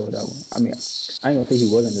He, stole that one. I mean, I ain't gonna say he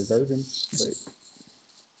wasn't deserving, but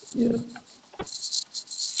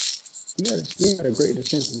yeah, he had a great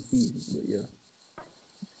defensive season. But yeah,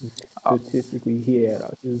 Uh, statistically, he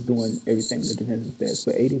was doing everything the defensive stats.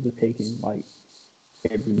 But AD was taking like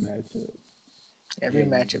every matchup every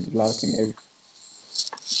matchup, and blocking every.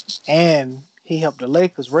 and he helped the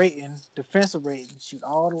Lakers rating, defensive rating, shoot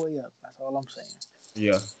all the way up. That's all I'm saying.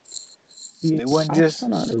 yeah. Yeah, It wasn't I try just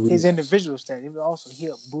not to his read. individual stats; it also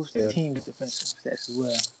helped boost the Yeah, team's defensive stats as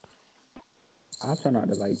well. I try not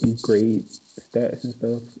to like grade stats and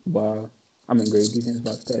stuff by. I mean, grade defense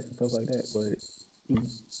by stats and stuff like that. But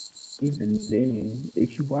even then,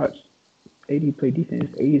 if you watch AD play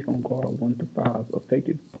defense, AD is gonna guard 1 to 5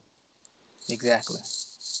 effective. Exactly.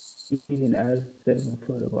 Even as 7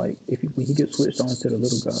 foot, like if when he gets switched on to the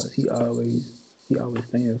little guys, he always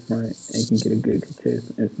stay in front and can get a good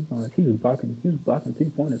contest. And sometimes he was blocking 3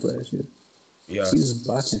 pointers last year. Yeah. He was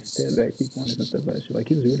blocking step back 3 pointers and stuff last year. Like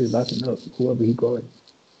he was really locking up whoever he guarded.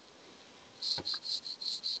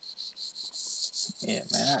 Yeah,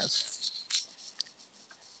 man.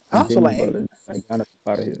 I And also Jimmy like Butler, like got up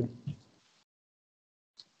out of here.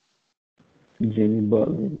 Jimmy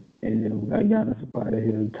Butler, and then we got Giannis up out of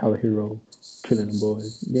here. Tyler Hero killing them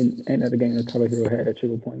boys. Then ain't that the game that Tyler Hero had that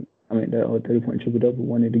triple point? I mean that 30 point triple double,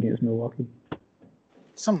 won it against Milwaukee.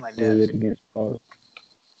 something like Or was that. it against Boston?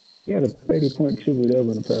 He had a 30 point triple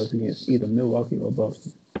double in the playoffs against either Milwaukee or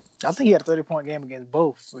Boston. I think he had a 30-point game against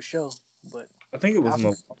both for sure. But I think it was I,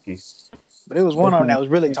 Milwaukee. but it was one That's on what that I'm was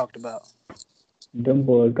really saying. talked about. Them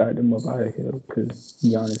boys got them up out of here because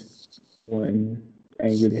Giannis wasn't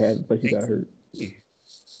ain't really had, but he got hurt.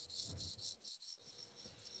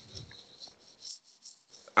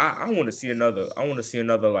 I want to see another. I want to see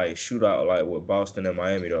another like shootout like with Boston and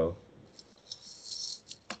Miami though.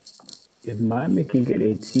 If Miami can get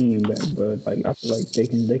a team back, bro, like I feel like they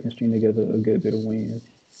can string together a good bit of wins.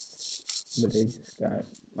 But they just got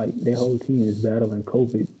like their whole team is battling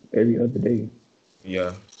COVID every other day.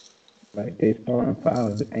 Yeah. Like they starting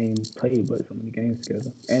five ain't played but so many games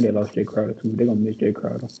together, and they lost Jay Crowder too. They gonna miss Jay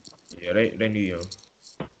Crowder. Yeah. They need him.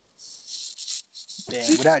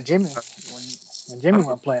 Yeah, without Jimmy, when Jimmy I'm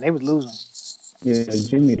wasn't playing, they was losing. Yeah,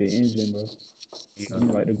 Jimmy the engine, bro. yeah.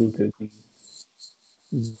 Jimmy like the glue to the team.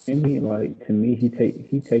 Jimmy, like to me, he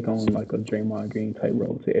take on like a Draymond Green type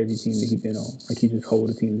role to every team that he been on. Like he just hold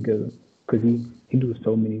the team together because he do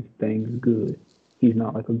so many things good. He's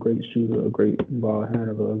not like a great shooter, a great ball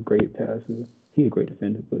handler, a great passer. He a great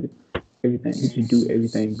defender, but everything he just do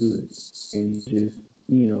everything good and just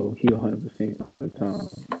he 100% all the time.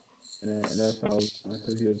 And that's how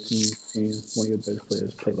because your team seeing one of your best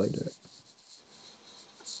players play like that.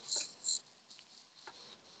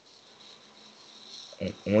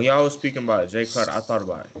 When y'all was speaking about Jay Crowder, I thought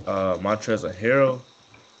about Montrezl Harrell,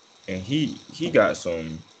 and he got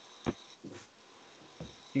some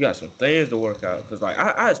things to work out. Cause like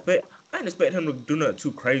I didn't expect him to do nothing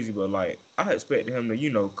too crazy, but like I expected him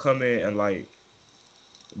to come in and like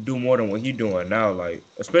do more than what he doing now. Like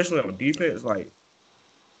especially on defense, like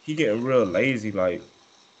he getting real lazy. Like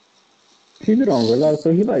People don't realize,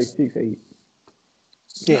 so he like 6'8".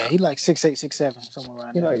 Yeah, he like 6'8", 6'7", somewhere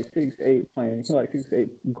around He there. like 6'8" playing. He like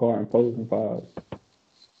 6'8" guarding fours and fives.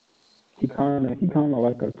 He kind of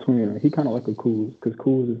like a tweener. He kind of like a Kuz, because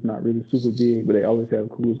Kuz is not really super big, but they always have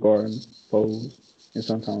Kuz guarding fours and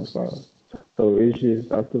sometimes fives. So it's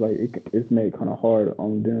just I feel like it's made kind of hard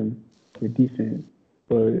on them with defense.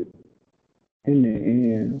 But in the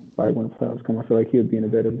end, like when the playoffs come, I feel like he'll be in a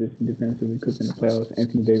better position defensively because in the playoffs,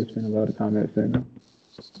 Anthony Davis spent a lot of time at center.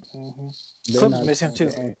 They're Clippers not miss him going to too.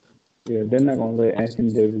 let they're not gonna let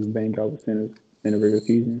Anthony Davis bang out with centers in the regular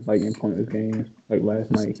season, like in pointless games. Like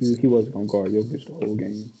last night, he wasn't gonna guard Jokic the whole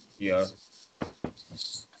game yeah,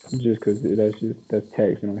 just because that's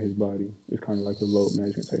taxing on his body. It's kind of like a load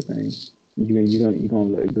management type thing. You gonna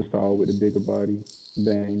let Gasol with a bigger body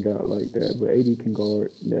bang out like that, but AD can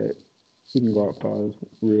guard that. He can guard fouls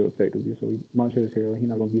real effectively. So Montrezl Harrell, he's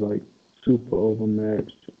not gonna be like super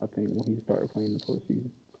overmatched. I think when he started playing the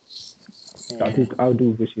postseason. Yeah. I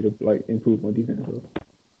do wish he'd have like improved on defense though.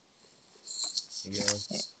 yeah,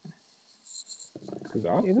 Because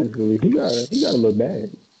offensively, he got a little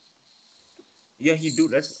bad. yeah. He do.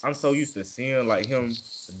 I'm so used to seeing like him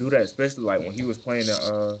do that, especially like when he was playing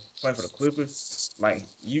for the Clippers. Like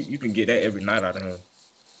you can get that every night out of him.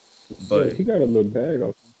 Yeah, But he got a little bag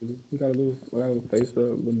offensively. He got a little face up,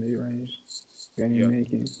 little mid range, game yeah,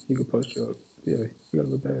 making. He could post up. Yeah, he got a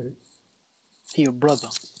little bag. He a brother.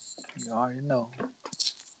 You already know.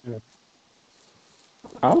 Yeah.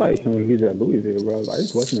 I like him when he was at Louisville, bro. Like, I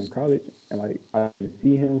just watched him in college, and like I didn't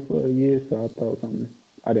see him for a year, so I thought something.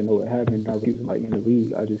 I didn't know what happened. Now he was like in the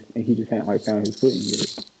league. He just hadn't like found his footing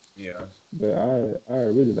yet. yeah. But I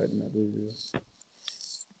really liked him at Louisville.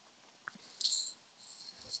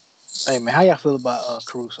 Hey man, how y'all feel about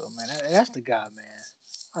Caruso, man? That's the guy, man.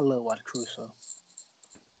 I love watching Caruso.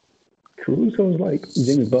 Caruso's like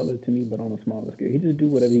Jimmy Butler to me, but on a smaller scale. He just do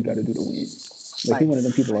whatever he got to do to win. Like he Like, one of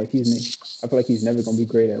them people. Like I feel like he's never gonna be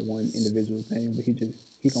great at one individual thing, but he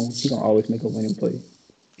gonna always make a winning play.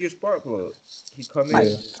 He a spark plug. He come like,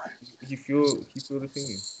 Yeah, in. He fuel the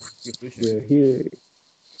team. He efficient. yeah.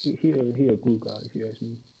 He a glue guy if you ask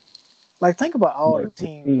me. think about all the Like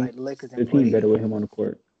teams like the Lakers the and team played. better with him on the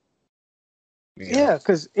court. Yeah. Yeah,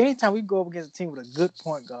 because anytime we go up against a team with a good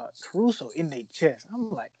point guard, Caruso in their chest, I'm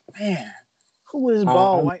like, man, who with this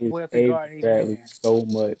ball I white miss boy up here Avery guarding these Bradley men? so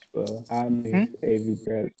much, bro. I Hmm? miss Avery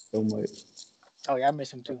Bradley so much. Oh yeah, I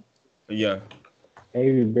miss him too. Yeah.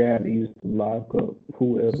 Avery Bradley used to lock up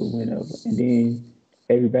whoever, whenever, and then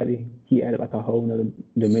everybody he added like a whole nother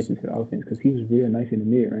dimension to the offense because he was real nice in the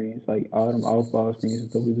mid range. Like all them off ball screens and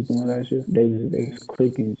stuff we was doing last year, they was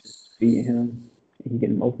clicking, just feeding him, and he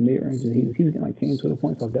getting open mid range, and he was getting like 10, 12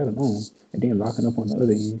 points off that alone, and then locking up on the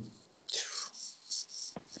other end.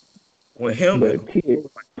 When him and But T,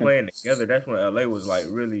 was like playing together, that's when LA was like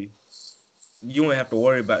really. You wouldn't have to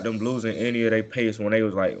worry about them losing any of their pace when they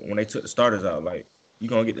took the starters out. Like you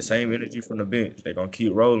gonna get the same energy from the bench. They gonna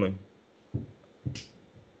keep rolling.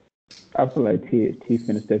 I feel like T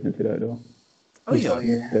finna step into that though. Oh He's Oh yeah.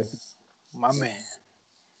 definitely yeah, stepping. my man.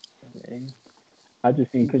 Yeah. I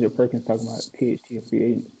just seen Kendrick Perkins talking about THT a free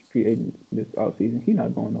agent this offseason. He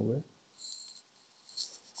not going nowhere.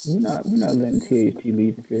 We're not letting THT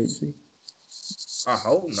leave the free agency. I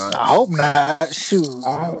hope not. I hope not. Shoot,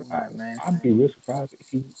 I I, hope I not, man. I'd be real surprised if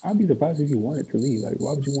he. I'd be surprised if he wanted to leave. Like,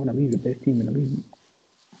 why would you want to leave the best team in the league?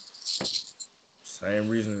 Same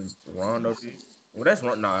reason Rondo did. Well, that's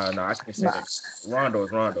nah. I can't say Nah, that. Rondo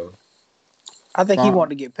is Rondo. I think he Uh, wanted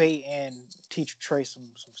to get paid and teach Trey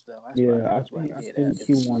some stuff. yeah, I That's why he think I did that. think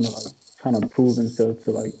he want to like kind of prove himself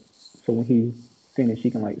to like so when he finish he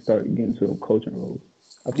can like start getting to a coaching role.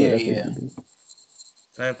 I feel like Yeah, that's what he yeah. want to do.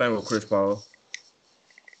 Same thing with Chris Paul.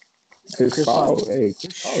 Chris Chris Paul. Paul, hey,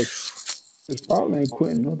 Chris Paul ain't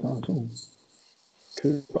quitting no time soon.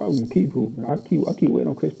 Chris Paul can keep hooping. I keep waiting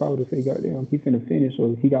on Chris Paul to say, goddamn, he finna finish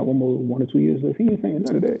or he got 1 or 2 years left. He ain't saying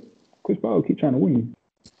none of that. Chris Paul keep trying to win.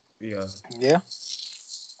 Yeah. Yeah.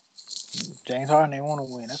 James Harden ain't want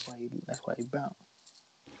to win. That's why he bounced.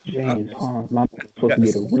 I, James Harden, my man he supposed got to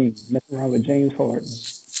get this. a ring. Messing around with James Harden.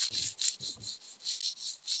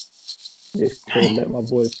 They should have let my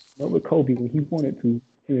boy up with Kobe when he wanted to.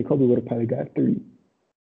 Him and Kobe would have probably got 3.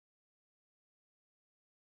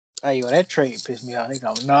 Hey, yo, that trade pissed me off. They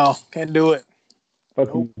go, no, can't do it.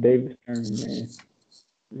 Fucking Nope. David Stern, man.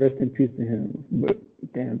 Rest in peace to him. But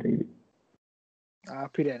damn, David. I'll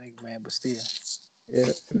pay that nigga, man, but still.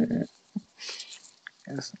 Yeah, man.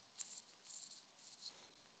 It's,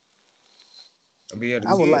 I mean, yeah,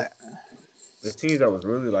 I would like. the teams that was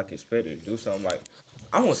really like expected to do something, like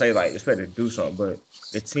I won't say like expected to do something, but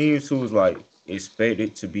the teams who was like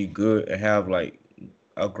expected to be good and have like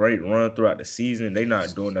a great run throughout the season, they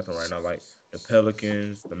not doing nothing right now. Like the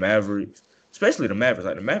Pelicans, the Mavericks, especially the Mavericks.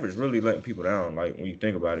 Like the Mavericks really letting people down. Like when you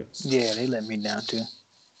think about it, Yeah, they let me down too.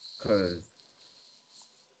 because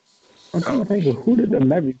I'm I trying to don't, think of who did the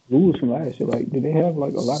Mavericks lose from last year. Like, did they have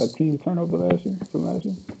like a lot of team turnover last year? From last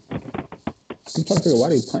year, I'm trying to figure out why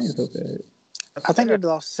they playing so bad. I I think they think they got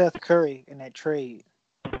lost Seth Curry in that trade.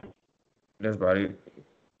 that's about it.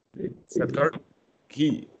 They, Seth Curry,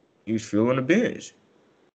 he was filling the bench,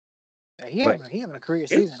 Yeah, but he having a career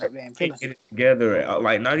it's season up there in can't Philly. get it together.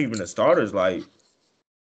 Like not even the starters. Like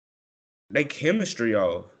they chemistry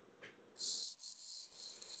off.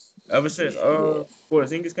 Ever since Yeah.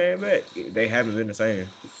 Porzingis came back, they haven't been the same.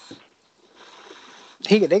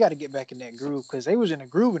 They got to get back in that groove because they was in a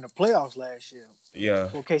groove in the playoffs last year. Yeah,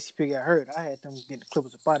 Before KCP got hurt, I had them get the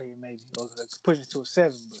Clippers up out of here maybe or push it to a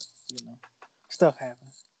 7, but stuff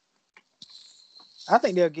happens. I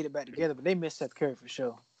think they'll get it back together, but they missed Seth Curry for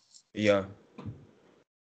sure. yeah.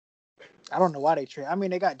 I don't know why they trade. I mean,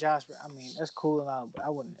 they got Josh. I mean, that's cool and all, but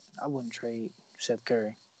I wouldn't trade Seth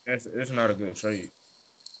Curry It's not a good trade.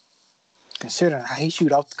 considering how he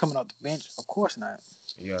shoot off coming off the bench. Of course not.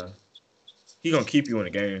 Yeah, he gonna keep you in the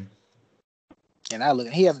game. And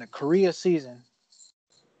he having a career season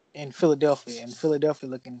in Philadelphia, and Philadelphia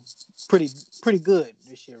looking pretty good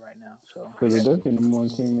this year right now. So Yeah, Philadelphia number one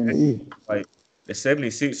team in the East. like the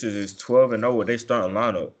 76ers is 12-0 with their starting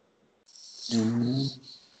lineup. Mm-hmm.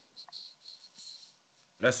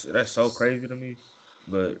 That's so crazy to me.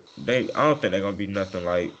 But I don't think they're gonna be nothing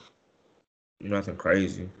like nothing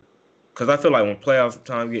crazy. Cause I feel like when playoff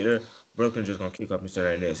time get there, Brooklyn just gonna kick up into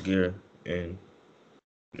their next gear and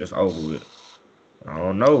just over with. I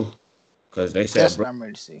don't know. Cause that's what I'm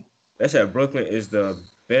ready to see. they said Brooklyn is the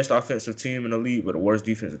best offensive team in the league, but the worst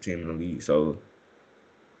defensive team in the league. So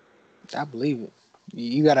I believe it.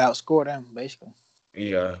 You got to outscore them basically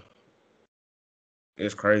yeah,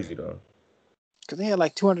 it's crazy though. because they had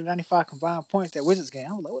like 295 combined points that Wizards game.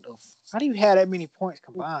 I was like, what the? How do you have that many points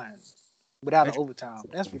combined without They, an overtime?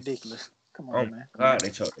 That's ridiculous. Come oh on, my man. God, they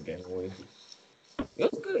choked the game away. It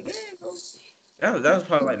was a good game though. That was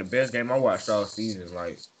probably like the best game I watched all season.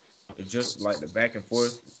 Like it just like the back and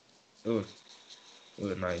forth. It was it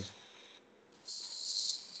was nice.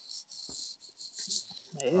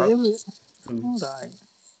 It, I, it was, it too. was all right.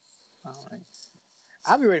 All right.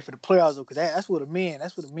 I'll be ready for the playoffs though, because that's where the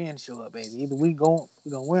men show up, baby. Either we gonna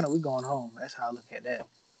win or we going home. That's how I look at that.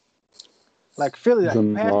 Like Philly, like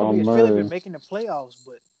the past couple Jamal years, Philly been Murray. making the playoffs,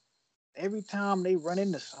 but every time they run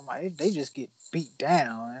into somebody, they just get beat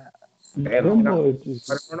down. They had Them long out. boys just.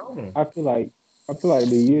 But run over them. I feel like. I feel like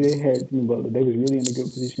the year they had Jimmy Butler, they was really in a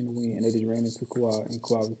good position to win, and they just ran into Kawhi, and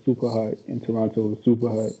Kawhi was super hot, and Toronto was super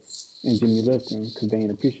hot, and Jimmy left them because they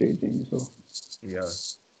didn't appreciate Jimmy. So Yeah.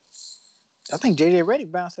 I think JJ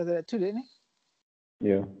Redick bounced after that too, didn't he?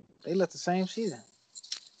 yeah, They left the same season.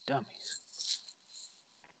 Dummies.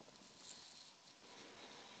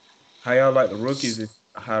 How y'all like the rookies?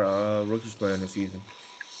 How the rookies playing this season?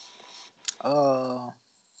 Uh,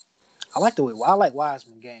 I like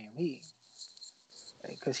Wiseman game.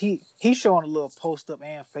 Because he's showing a little post up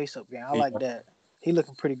and face up game. I like Yeah. that. He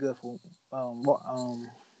looking pretty good for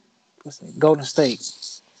Golden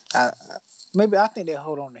State. Maybe I think they'll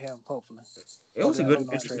hold on to him. Hopefully, It or was a they'll good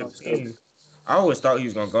trade addition him to to the State. team. I always thought he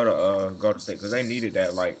was gonna go to state because they needed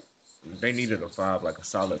that they needed a five like a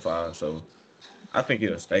solid five. So I think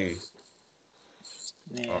he'll stay.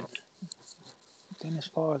 And Um, then as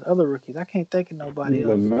far as other rookies, I can't think of nobody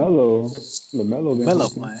else. Lamelo been Melo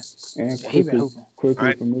hooping, playing. and Yeah, he been hooping. quickly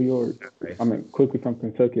I from New York. I mean, quickly from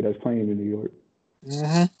Kentucky that's playing in New York.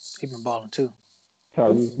 He been balling too. who?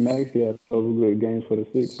 Tyrese Maxey had a couple good games for the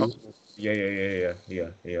Oh, Sixers. yeah, yeah, yeah, yeah, yeah,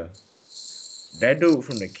 yeah. That dude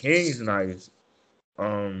from the Kings, nice.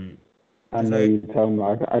 I His know name, you're talking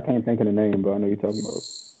about. I can't think of the name, but I know you're talking about.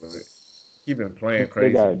 but he been playing They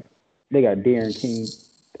crazy. got they got Darren King.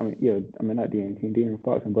 I mean, yeah, I mean not Darren King, Darren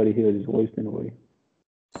Fox and Buddy Hill just wasting away.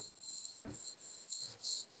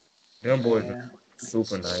 Them boys been Man,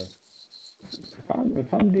 super nice. If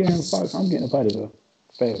I'm Darren Fox, I'm getting up out of there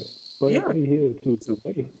fast. Yeah. Buddy Hill too.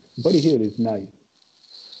 Buddy Hill is nice.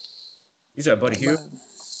 You said Buddy Hill? everybody,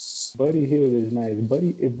 Buddy Hill is nice.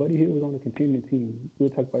 If Buddy Hill was on a contending team, we'll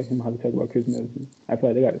talk about him how we talk about Chris Middleton. I feel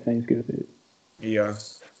like they got the same skill set. Yeah.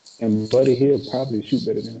 And Buddy Hill probably shoot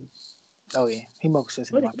better than him. oh yeah, he more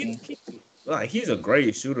consistent in Buddy my opinion. like he's a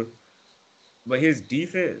great shooter, but his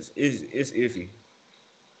defense is iffy.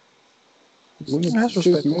 When it's That's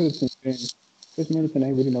respectable. Chris Middleton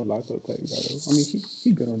ain't really no lockup type guy though. I mean,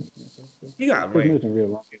 he good on defense. So. He got Chris length. Middleton real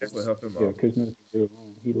long. Yeah, that's what helped him Yeah, out. Chris Middleton real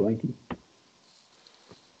long. He lanky.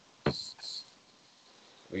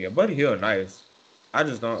 But yeah, Buddy Hill nice. I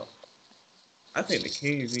just don't. I think the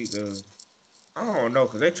Kings need to. I don't know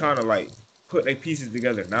because they trying to like put their pieces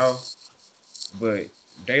together now, but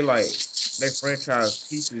they franchise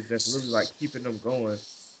pieces that's really like keeping them going.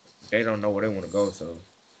 They don't know where they want to go, so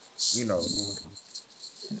you know.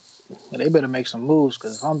 But they better make some moves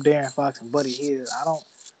because if I'm Darren Fox and Buddy Hill, I don't.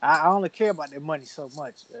 I only care about their money so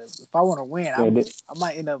much. If I want to win, Yeah, I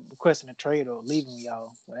might end up requesting a trade or leaving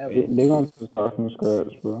y'all, whatever. they gonna start from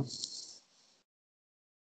scratch, bro.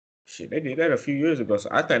 Shit, they did that a few years ago, so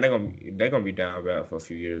I think they're gonna be down bad for a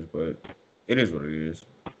few years, but it is what it is.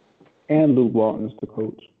 And Luke Walton's the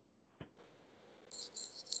coach.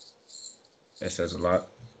 That says a lot.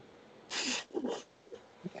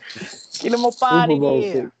 Get him up out Super of Bowl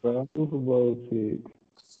here. picks, bro. Super Bowl picks.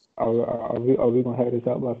 Are we gonna have this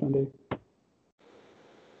out by Sunday?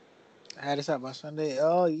 I had this out by Sunday.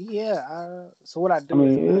 Oh yeah. So what I I do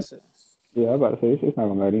is mean, I said, yeah, I'm about to say it's not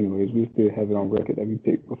gonna matter anyways. We still have it on record that we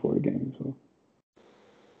picked before the game, so.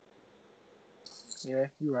 yeah,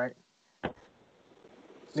 you're right.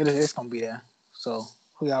 It's gonna be there. So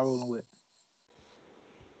who y'all rolling with?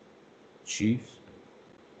 Chiefs.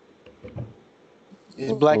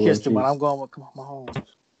 It's Black Oh, History, but Chiefs. I'm going with Mahomes.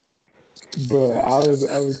 But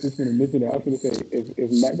I was just gonna mention that. I was gonna say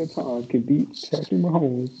if Megatron can beat Patrick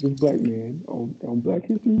Mahomes, this black man on Black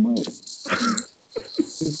History Month,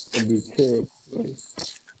 it's gonna be terrible.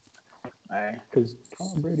 Hey, Because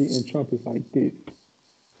Tom Brady and Trump is like this.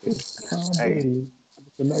 If Tom hey, Brady,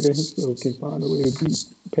 the Mega himself, can find a way to beat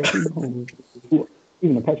Patrick Mahomes, who,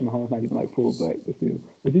 even though Patrick Mahomes not even like full black, but still,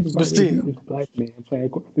 if he can but find a way to still, beat this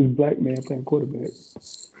black man playing quarterback,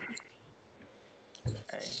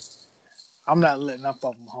 hey, I'm not letting up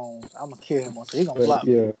off Mahomes. I'm gonna kill him until he gonna but flop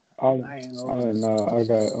me. yeah, I ain't I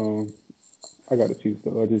gonna. I got the Chiefs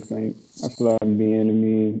though. I just think I feel like me and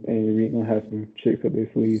Reed gonna have some tricks up their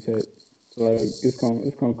sleeves. That like it's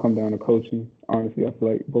gonna come down to coaching. Honestly, I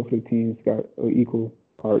feel like both of the teams are equal,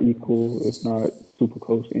 if not super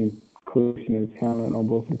close in coaching and talent on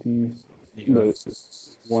both of the teams. Yeah. But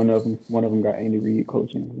one of them got Andy Reid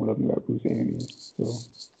coaching, one of them got Bruce Arians. So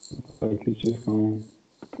like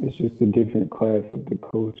it's just a different class of the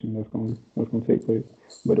coaching that's gonna take place.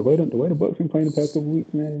 But the way the Bucks been playing the past couple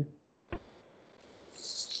weeks, man,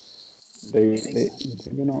 they've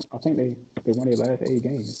been on. I think they won their last 8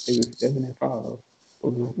 games. They was 7-5.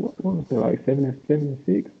 What was it like 7-6?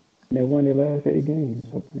 And they won their last 8 games.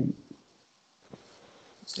 I think.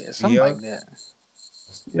 Yeah, something Yeah. like that.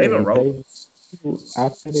 They've Yeah, been rolling.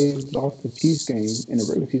 after they lost the Chiefs game in the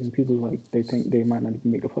regular season, people like they think they might not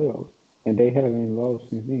even make the playoffs, and they haven't lost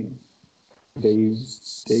since then.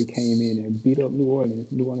 They came in and beat up New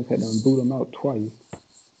Orleans. New Orleans had them boot them out twice,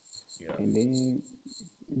 Yeah. and then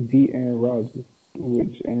beat Aaron Rodgers,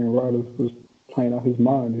 which Aaron Rodgers was playing out his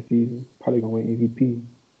mind this season. Probably gonna win MVP.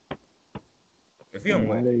 If he And don't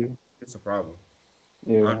now win, it's a problem.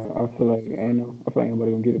 yeah, Hon- I feel like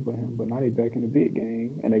nobody gonna get it but him. But now they back in the big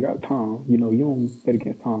game, and they got Tom. You know, you don't bet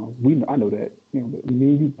against Tom. I know that. You know, me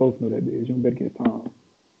and you both know that. Biz. You don't bet against Tom.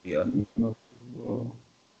 Yeah. You know,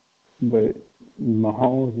 but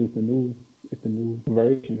Mahomes is the new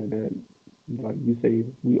version of that. Like you say,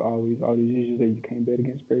 we always all these years you say you can't bet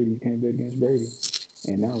against Brady, you can't bet against Brady,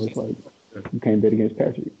 and now it's like you can't bet against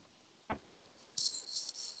Patrick.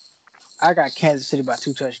 I got Kansas City by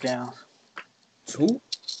 2 touchdowns. 2?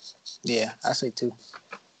 Yeah, I say 2.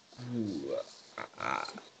 Ooh, I,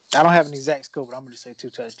 I don't have an exact score, but I'm gonna just say 2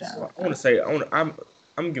 touchdowns. I want to say I'm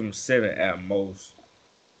gonna give him 7 at most.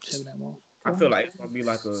 7 at most. I feel like it's gonna be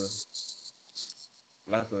like a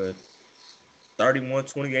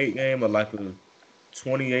 31-28 game or like a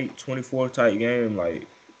 28-24 type game. Like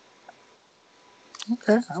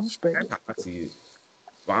Okay, I respect That's it. how I see it.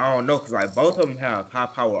 But I don't know because like both of them have high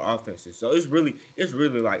power offenses, so it's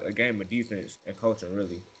really like a game of defense and coaching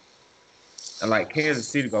really. And like Kansas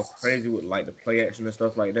City go crazy with like the play action and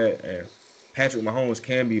stuff like that, and Patrick Mahomes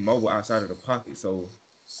can be mobile outside of the pocket. So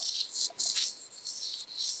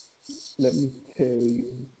Let me tell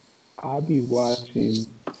you, I be watching.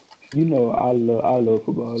 You know, I love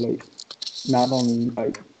football. Like not only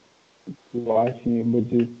like watching it, but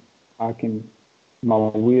just I can my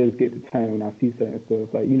wheels get to turn when I see certain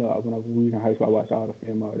stuff. Like when I was in high school, I watched all the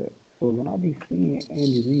film all that. So when I be seeing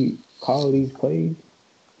Andy Reid call these plays,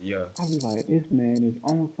 yeah, I be like, this man is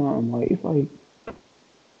on something. Like it's like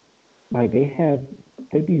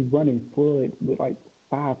they be running forward with like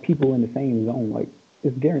five people in the same zone. Like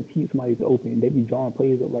it's guaranteed somebody's open. They be drawing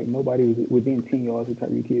plays up like nobody was within 10 yards of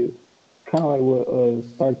Tyreek Hill. Kind of like what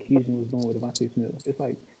Sarkisian was doing with Devontae Smith. It's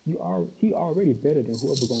like he already better than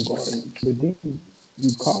whoever gonna guard him. But then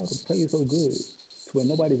you call the play so good to where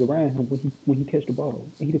nobody's around him when he catch the ball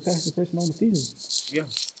and he the fastest person on the field. yeah.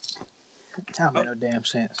 That don't I, make no damn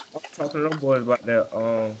sense. I was talking to them boys about that.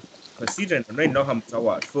 Cause CJ and them, they know how much I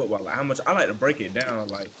watch football, like how much I like to break it down.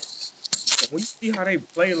 Like when you see how they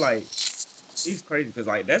play, like it's crazy because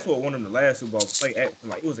like that's what won them the last Super Bowl, play action.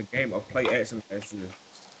 Like it was a game of play action last year.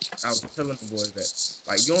 I was telling the boys that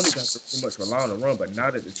like you don't even have to pretty much rely on the run, but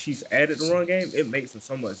now that the Chiefs added the run game, it makes them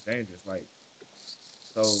so much dangerous. Like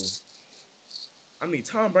so, I mean,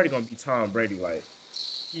 Tom Brady gonna be Tom Brady. Like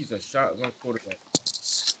he's a shotgun quarterback.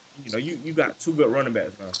 You got two good running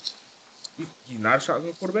backs now. He's not a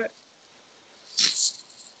shotgun quarterback.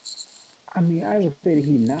 I mean, I would say that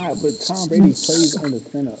he not, but Tom Brady plays on the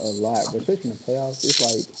center a lot, but especially in the playoffs. It's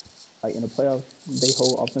like in the playoffs, they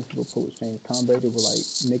whole offensive approach changed. Tom Brady will like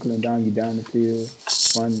nickel and dime you down the field,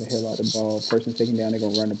 run the hell out the ball. First and second down, they're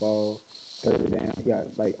gonna run the ball. Third down, he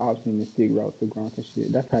got like option and stick routes to Gronk and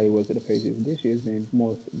shit. That's how he was at the Patriots. This year's been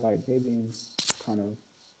more like they've been kind of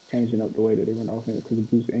changing up the way that they run offense because of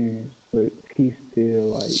Bruce Arians, but he's still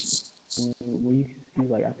like when you see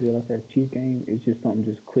like after they lost that Chiefs game, it's just something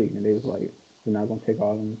just clicked and they was like, we're not gonna take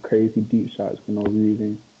all them crazy deep shots for no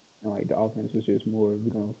reason. And like the offense was just more we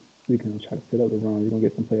gonna try to set up the run, we're gonna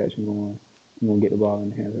get some play action going, we're gonna get the ball in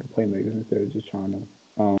the hands of the playmakers instead of just trying to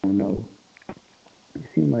I don't know. It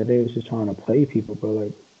seemed like they was just trying to play people, but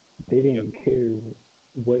like they Yeah, didn't care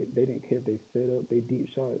they didn't care if they set up they deep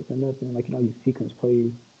shots or nothing. Like you sequence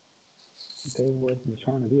plays, they wasn't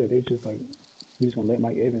trying to do it. They just like we just gonna let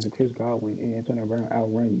Mike Evans and Chris Godwin and Antonio Brown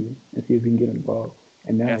outrun you and see if we can get him the ball.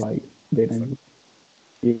 And now that's like they didn't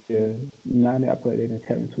yeah, now that I feel like they didn't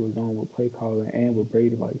tap into his zone with play calling and with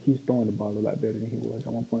Brady, like he's throwing the ball a lot better than he was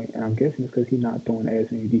at one point. And I'm guessing it's because he's not throwing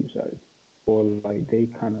as many deep shots. Or like they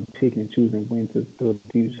kind of pick and choosing when to throw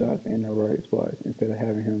deep shots in the right spots instead of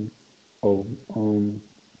having him oh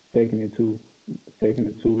taking it to taking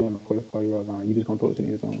it to on the 45-yard line. You just gonna throw it to the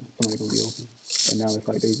end zone. Somebody gonna be open. And now it's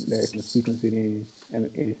like they're gonna sequence it in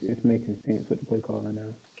and it's making sense with the play calling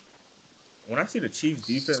now. when I see the Chiefs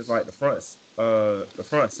defense, like the front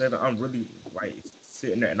seven, I'm really like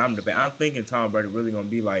sitting there and I'm the back. I'm thinking Tom Brady really gonna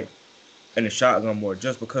be like in the shotgun more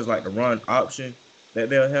just because like the run option that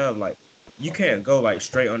they'll have, like you can't go like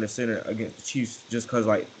straight under center against the Chiefs just because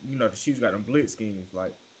like the Chiefs got them blitz schemes.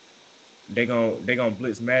 Like they gonna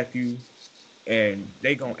blitz Matthew and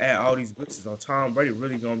they gonna add all these blitzes on Tom Brady.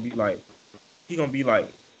 Really gonna be like he gonna be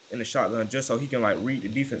like in the shotgun just so he can like read the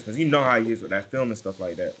defense because you know how he is with that film and stuff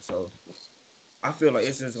like that. So I feel like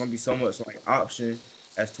it's just gonna be so much like option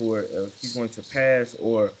as to where if he's going to pass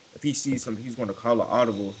or if he sees something, he's going to call an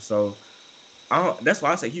audible. So that's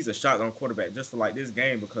why I say he's a shotgun quarterback just for like this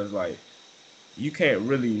game because like you can't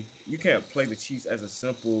play the Chiefs as a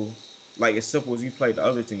simple like as simple as you played the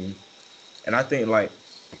other team. And I think like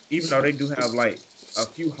even though they do have like a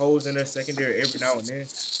few holes in their secondary every now and then,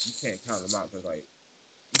 you can't count them out because like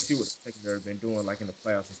you see what the secondary been doing like in the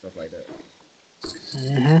playoffs and stuff like that.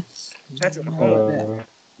 Patrick I like Mahomes, that. Uh,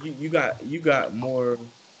 you got more.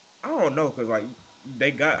 I don't know because like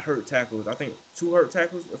they got hurt tackles. I think two hurt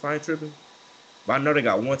tackles if I ain't tripping. But I know they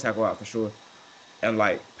got one tackle out for sure. And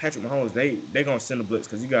like Patrick Mahomes, they gonna send a blitz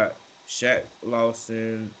because you got Shaq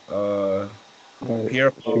Lawson, like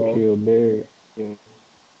Pierre Paul. Shaquille Barrett, yeah,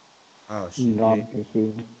 Oh shit, yeah, Donovan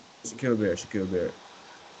too. Shaquille Barrett,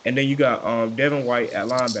 and then you got Devin White at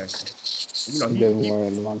linebacker. Devin He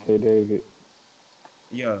White, Levante David.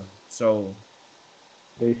 yeah. So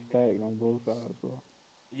They stacked on both sides, bro.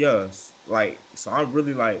 yes, like so I'm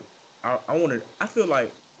really like I want to. I feel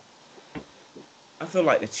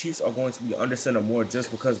like the Chiefs are going to be under center more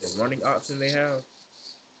just because of the running option they have.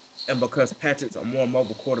 and because Patrick's a more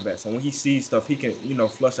mobile quarterback, so when he sees stuff, he can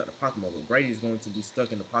flush out the pocket more. But Brady's going to be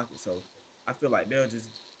stuck in the pocket, so I feel like they'll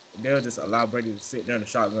just allow Brady to sit there in the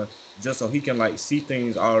shotgun just so he can like see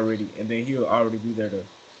things already, and then he'll already be there to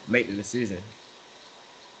make the decision.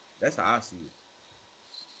 That's how I see it.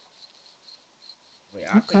 But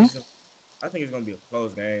yeah, Okay. I think it's gonna be a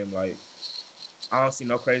close game. Like I don't see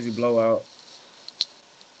no crazy blowout.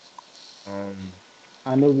 Um,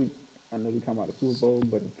 I know we, I know we talking about the Super Bowl,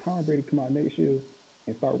 but if Tom Brady come out next year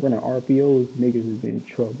and start running RPOs, niggas is in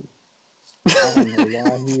trouble. I don't know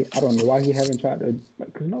why he haven't tried to,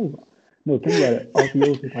 like, cause no, think about it.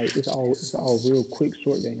 RPOs is like it's all real quick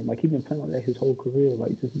short game. Like he's been playing like that his whole career.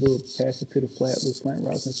 Like just little passes to the flat, little slant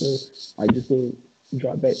routes and stuff. Like just little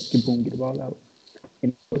drop back, get boom, get the ball out.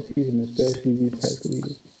 In the season, especially these past couple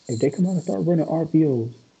years, if they come out and start running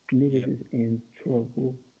RPOs, yeah, niggas is in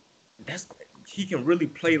trouble. that's he can really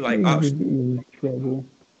play like Niggas is option. in trouble.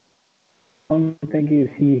 Only thing is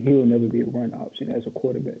he'll never be a run option as a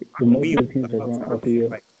quarterback. I The don't most mean of the teams that run RPO,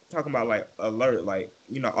 like talking about like alert, like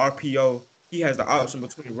RPO. He has the option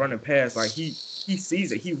between run and pass. Like he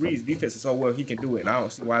sees it. He reads defenses so well he can do it. And I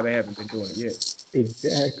don't see why they haven't been doing it yet.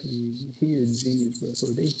 exactly. He is genius, bro. So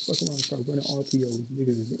if they fuck around and start running RPOs,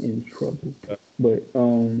 niggas is in trouble. Uh, But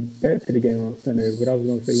back to the game on Sunday. What I was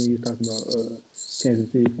gonna say when you was talking about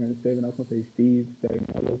Kansas City front seven, I was gonna say Steve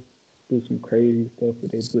Spagnuolo do some crazy stuff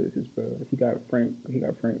with their blitzes, bro. He got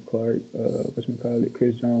Frank Clark, whatchamacallit,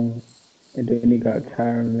 Chris Jones, and then he got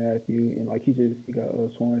Tyron Matthew, and like he got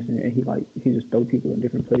Swanson, and he just throw people in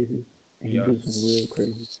different places, and he yeah, do some real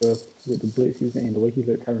crazy stuff with the blitzes, and the way he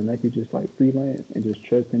let Tyron Matthew just like freelance and just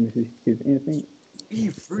trust him with his instinct. he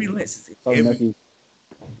freelances in Tyron every Matthew,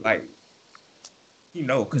 like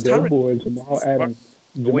because their Tyron boy is smart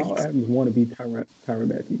the way Jamal he's Adams want to be Tyron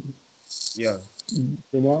Matthew. yeah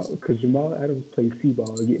Because Jamal Adams plays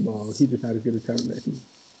C-ball, get ball. He just not as good as Tyron Matthew.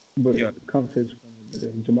 But yeah conversation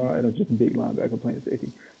Jamal Adams just a big linebacker playing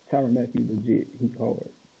safety. Tyron Matthew legit, he's hard.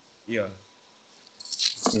 yeah.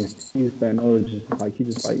 And Steve Spagnuolo just like he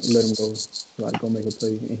just like let him go, like go make a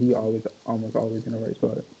play, and he almost always in the right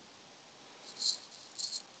spot.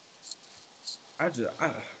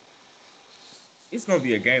 I it's gonna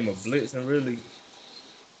be a game of blitz and really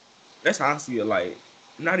that's how I see it. Like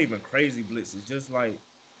not even crazy blitzes, just like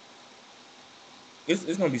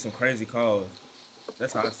it's gonna be some crazy calls.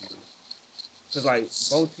 That's how I see it. Because like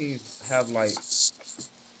both teams have like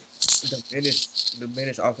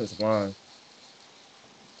diminished offensive line.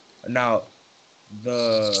 Now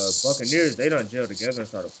the Buccaneers they done gel together and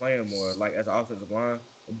started playing more like as an offensive line,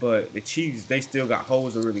 but the Chiefs they still got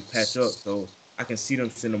holes to really patch up. So I can see them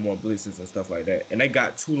sending more blitzes and stuff like that. And they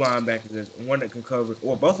got two linebackers, one that can cover,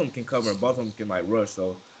 or both of them can cover, and both of them can like rush.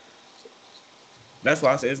 So that's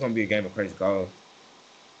why I say it's gonna be a game of crazy calls.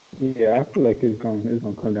 Yeah, I feel like it's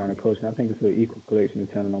gonna come down to coaching. I think it's an equal collection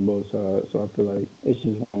of talent on both sides. So I feel like it's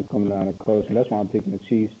just gonna come down to coaching. That's why I'm picking the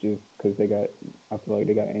Chiefs just because I feel like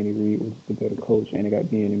they got Andy Reid, which is the better coach, and they got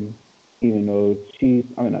Bieniemy. Even though Chiefs,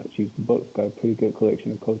 I mean not the Chiefs, the Bucks got a pretty good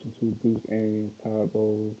collection of coaching too. Bruce Arians, Todd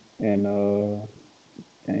Bowles, and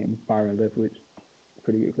Byron Leftwich.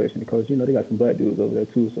 Pretty good collection of coaches. You know they got some black dudes over there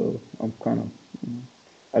too. So I'm kind of,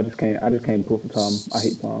 I just can't pull for Tom. I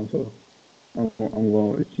hate Tom, so I'm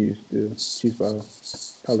going with Chiefs still. Chiefs by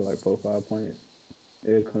probably like 4 or 5 points.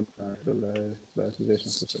 It'll come down to the last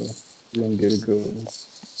possession for sure. We're gonna get a good one.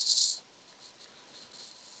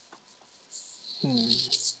 Hmm.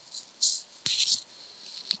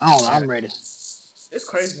 I don't know. Man, I'm ready. it's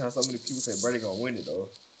crazy how so many people say Brady gonna win it though.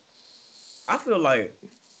 I feel like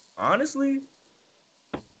honestly,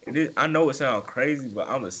 I know it sounds crazy, but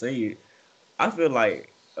I'm gonna say it. I feel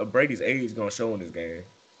like Brady's age gonna show in this game.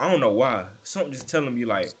 I don't know why. Something just telling me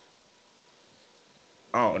like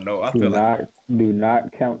I don't know. I Do feel like not do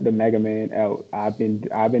not count the Mega Man out. I've been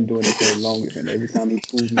doing it for the longest, and every time he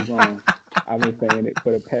proves me wrong, I've been saying it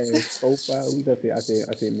for the past 4 5 weeks.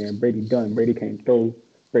 I said, man, Brady done. Brady can't throw.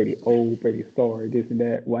 Brady old. Brady sorry. This and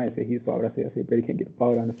that. Why well, I say he's sorry? I said Brady can't get the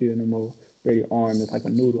ball down the field no more. Brady arm is like a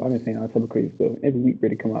noodle. I've been saying all type of crazy stuff. Every week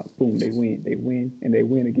Brady come out, boom, they win, and they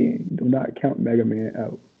win again. Do not count Mega Man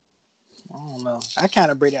out. I don't know. I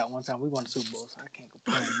kind of break out one time. We won the Super Bowl, so I can't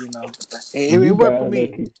complain. It You worked for got me.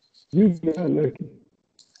 lucky. You got lucky.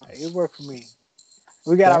 It worked for me.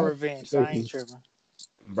 We got our God revenge, so I ain't lucky. tripping.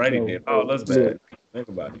 Brady No, did all us bad. look, Think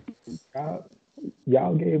about it. y'all,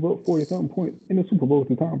 y'all gave up 40 something points in the Super Bowl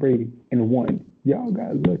to Tom Brady and won. Y'all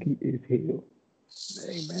got lucky as hell.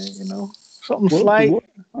 Hey man, something What slight.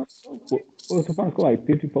 what was the final score like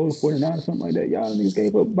 54 to 49 or something like that? Y'all niggas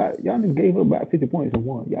gave up about 50 points and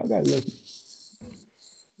won. Y'all got lucky.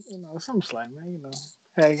 Something slight, man.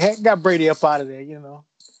 Hey, got Brady up out of there,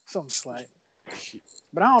 something slight. Shit.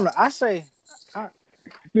 But I don't know. I say I,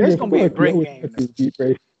 it's Nigga, gonna be a fuck you. I great wish I game though. could beat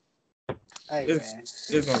Brady. Hey It's man,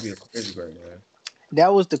 it's gonna be a crazy great man.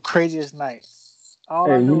 that was the craziest night.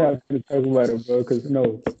 All I Hey, we're know, not gonna talk about it, bro. Cause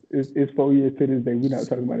no, it's 4 years to this day. We're not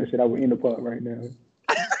talking about that shit. I would end the part right now.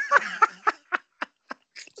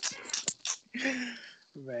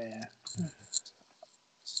 man.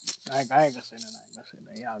 I ain't gonna say nothing. I ain't gonna say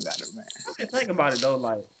nothing. Y'all got it, man. Think about it though,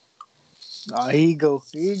 like Oh, here you go.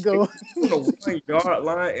 Here you if go. you on the 1 yard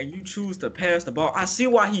line and you choose to pass the ball, I see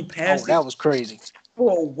why he Oh, passed it. that was crazy.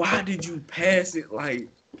 Bro, why did you pass it? Like,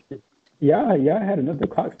 Y'all had another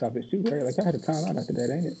clock stoppage too, right? Like I had a timeout after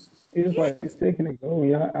that, ain't it? It was yeah, like a second ago,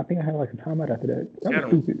 and y'all, I think I had like a timeout after that. That was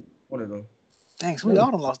Adam, stupid. one of them. Thanks. That We was,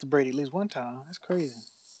 all done lost to Brady at least one time. That's crazy.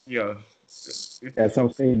 Yeah, it's that's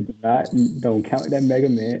what so I'm saying. Don't count that Mega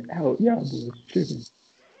Man out. Y'all boys tripping.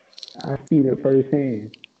 I seen it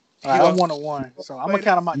firsthand. All he right, I'm lost 1-1, so I'm gonna later.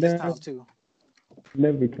 count him out this Never, time too.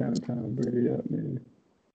 never count Tom Brady up, man.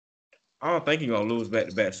 I don't think he gonna lose back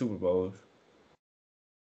to back Super Bowls.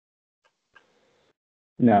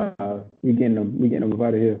 Nah, we getting them. We getting them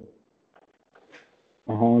out of here.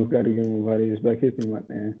 Mahomes got to get him out of here. It's Black History Month,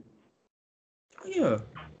 man. Yeah,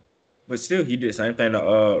 but still, he did the same thing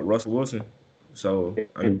to Russell Wilson. So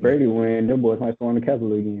I If mean, Brady win, them boys might go on the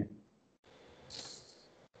Capitol again.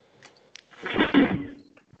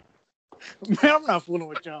 Man, I'm not fooling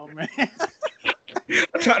with y'all, man.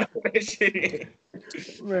 I'm trying to put that shit in.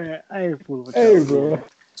 Man, I ain't fooling with Hey, y'all, man. bro,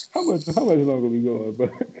 how much longer we going, bro?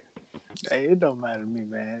 Hey, it don't matter to me,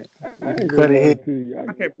 man. I We can ain't gonna cut it lie here. to you.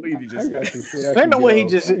 I can't believe he I just said got that. some shit I Ain't can no get way he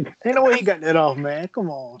off. just. Ain't no way he got that off, man. Come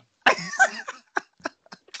on.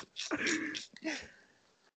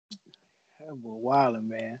 That boy wildin',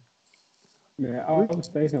 man. Man, I We, was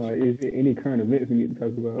thinking like, is there any current events we need to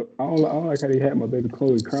talk about? I don't like how they had my baby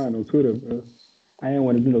Chloe crying on Twitter, bro. I didn't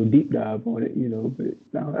want to do no deep dive on it, but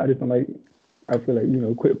no, I just don't like. I feel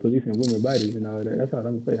like quit policing women bodies and all that. That's all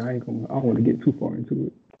I'm saying. I don't want to get too far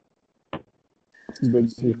into it, but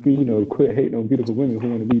just quit hating on beautiful women who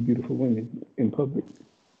want to be beautiful women in public.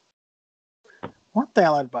 one thing I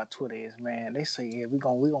like about Twitter is, man, they say, yeah, we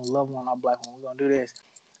gonna love on our black women. We're gonna do this.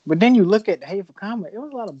 But then you look at the hateful comment. It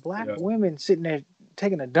was a lot of black Yeah, women sitting there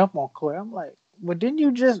taking a dump on Chloe. I'm like, well, didn't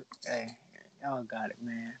you just? Hey, y'all got it,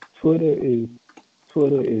 man. Twitter is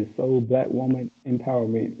Twitter is so black woman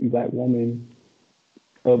empowerment, black woman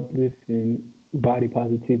uplifting, body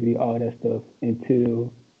positivity, all that stuff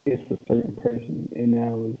until it's a certain person, and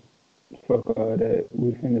now it's fuck all that.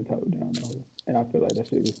 We finna talk down on her, and I feel like that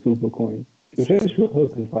shit was super corny. Especially with her,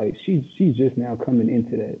 cause like she's just now coming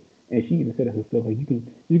into that, and she even said it herself. Like you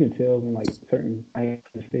can tell when like certain items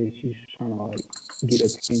say she's trying to like get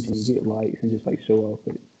attention, get likes, and just like show off.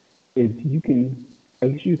 But if you can, I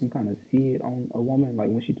guess you can kind of see it on a woman, like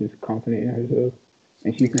when she's just confident in herself,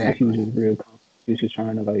 and she seemed like she was Exactly. just real confident. She was just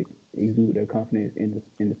trying to like exude that confidence in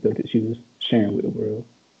the stuff that she was sharing with the world,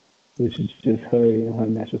 which is just her and her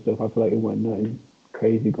natural stuff. I feel like it wasn't nothing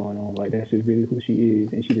crazy going on. Like that's just really who she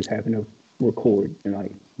is, and she just happened to record and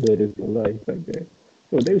like live this life like that.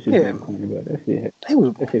 So they was just Yeah, being corny about that shit. they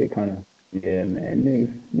was That shit kind of yeah,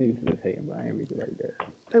 man. Niggas was hating, but I ain't really like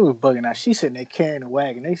that. they was bugging out. She sitting there carrying the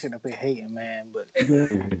wagon. They sitting up there hating, man. But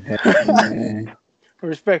Niggas was hating, man.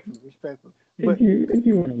 respectful. If But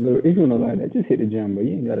you wanna lie that, just hit the gym, bro.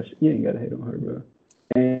 You ain't gotta hit on her, bro.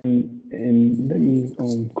 And let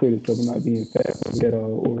me clear this up. I'm not being fat at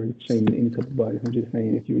all or shaming any type of body. I'm just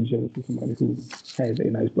saying if you're jealous of somebody who has a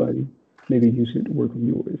nice body, maybe you should work on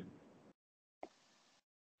yours.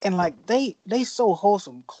 and like they so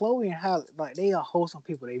wholesome. Chloe and Halle, like they are wholesome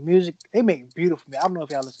people. They music they make beautiful. I don't know if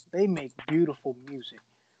y'all listen. They make beautiful music,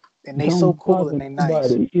 and they so Don't cool and bother they nice.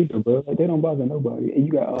 nobody either, bro. Like they don't bother nobody. And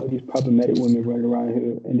you got all these problematic women running around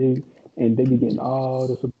here, and they be getting all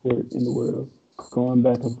the support in the world, going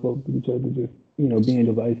back and forth with each other, just being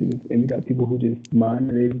divisive. And we got people who just mind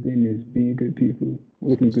their business, being good people,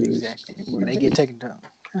 looking good. Exactly. And And want they to get hate. taken down.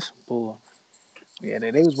 That's some bull. Yeah,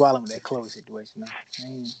 they was wilding with that Chloe situation. Though.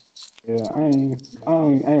 Yeah, I ain't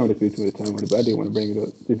want to spend too much time on it, but I did want to bring it up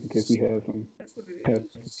just in case we that's what it have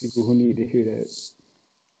is. some people who need to hear that.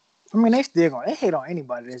 I mean, they still gonna they hate on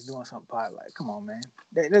anybody that's doing something positive. Like, come on, man.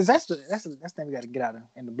 That's the thing we got to get out of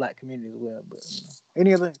in the black community as well. But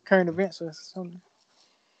any other current events or something?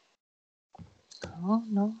 Oh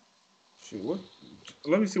no, Shit, what?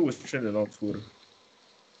 Let me see what's trending on Twitter.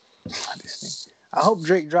 not this thing. I hope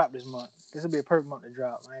Drake dropped this month. This will be a perfect month to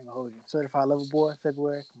drop. I ain't gonna hold you. Certified Lover Boy,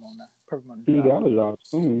 February. Come on now, perfect month to He drop. got us out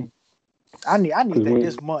soon, I need cause that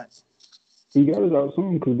this when month. he got us out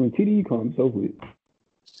soon, cause when TDE comes over with.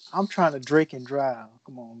 I'm trying to drink and drive.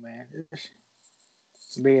 Come on, man.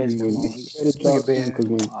 Bears, come When on. he better Look at drop soon, Bears. because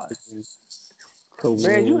when All right.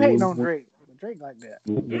 Bears, you hating on when, Drake. But Drake like that. I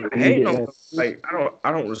we hate get him. that, Like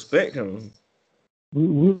I don't respect him.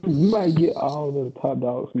 we might get all of the top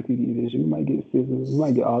dogs from TDE this year. We might get Scissor. We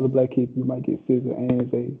might get all the Black Kids. We might get Scissor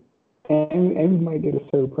and Zay. And we might get a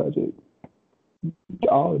third project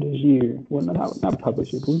all this year. Well, not probably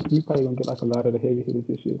this year. We probably gonna get like a lot of the heavy hitters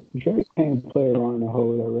this year. Drake can't play around and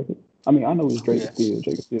hold that record. I mean, I know it's Drake Yeah. still.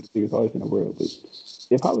 Drake is still the biggest artist in the world. But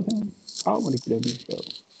if I was him, I would want to get that music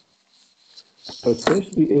out.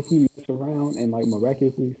 Especially if we mess around and like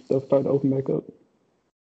miraculously stuff start to open back up.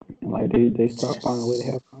 And like they Yeah. start finding a way to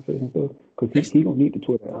have concerts and stuff. Cause They he gonna need to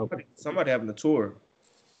tour that album. somebody having a tour,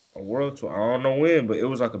 a world tour. I don't know when, but it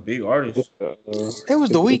was like a big artist. It was the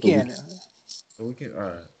It's a week. weekend. So we can. All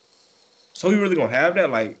right. So we really gonna have that?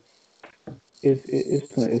 Like, It's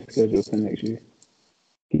scheduled for next year.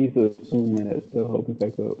 He's assuming that stuff opens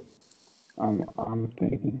back up. I'm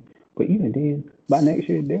thinking, but even then, by next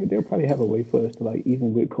year, they'll probably have a way for us to like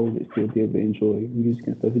even with COVID still be able to enjoy music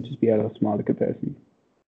and stuff. It just be at a smaller capacity.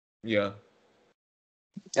 yeah.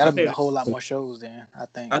 I That'll be a think whole lot more shows then, I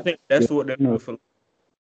think. I think that's what they're You know, doing for,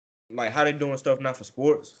 like, how they doing stuff now for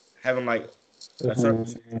sports, having like a certain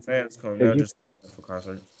percentage of fans come. if They'll you just for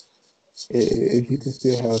concerts. if you can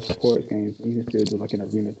still have sports games, you can still do like an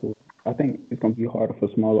arena tour. I think it's gonna be harder for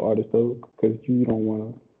smaller artists though, because you don't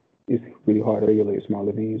want to. It's really hard to regulate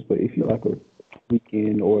smaller venues. But if you're like a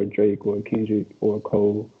Weekend or a Drake or a Kendrick or a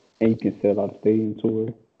Cole, and you can sell out a stadium tour,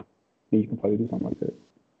 then you can probably do something like that.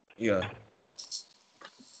 Yeah.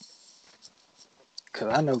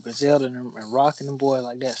 Cause I know Griselda and Rock and them boys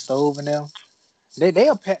like that, Stove and them.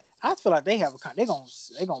 They'll pack. I feel like they have a they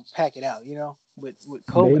gonna pack it out, you know. With They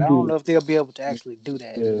COVID, I don't do, know if they'll be able to actually do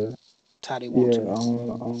that yeah, how they want yeah. to. I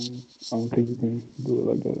don't think you can do it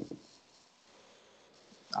like that.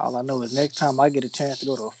 All I know is next time I get a chance to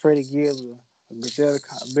go to a Freddie Gibbs or a Griselda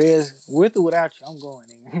Bears, with or without you, I'm going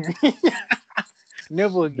in.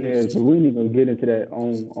 Never again. Yeah, so we ain't even gonna get into that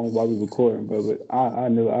on while we recording, bro. But I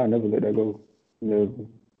never let that go. Never.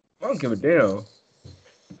 I don't give a damn. We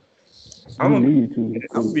I'm gonna be, need to I'm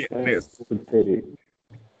gonna because be at that's next pathetic.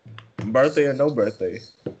 birthday or no birthday.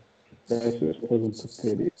 That's just fucking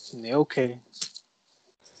pathetic. Yeah, okay.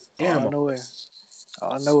 Damn. All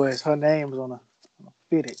I know is her name is on a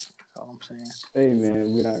fitted. That's all I'm saying. Hey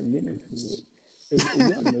man, we're not getting into it. If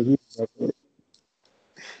y'all knows we talk about it.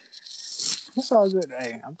 It's all good.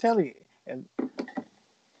 Hey, I'm telling you. And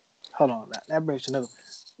hold on, that brings another.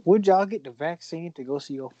 Would y'all get the vaccine to go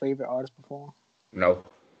see your favorite artist perform? No.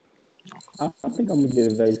 I think I'm gonna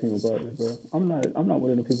get a vaccine regardless, bro. I'm not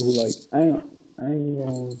one of the people who like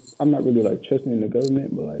I'm not really like trusting in the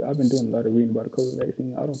government, but like I've been doing a lot of reading about the COVID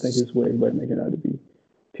vaccine. I don't think it's what everybody making it out to be.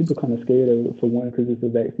 People kind of scared of it for one because it's a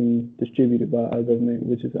vaccine distributed by our government,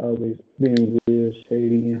 which is always being real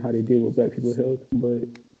shady in how they deal with black people's health. But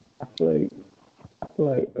I feel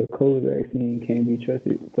like a COVID vaccine can be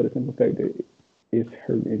trusted for the simple fact that it's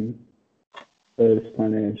hurting us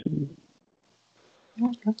financially.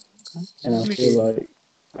 Okay. And I feel like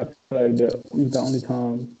the only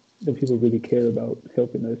time that people really care about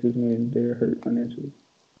helping us is when they're hurt financially.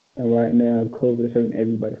 And right now, COVID is hurting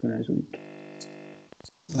everybody financially.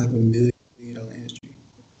 Like $1 million industry.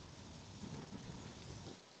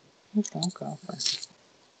 Okay.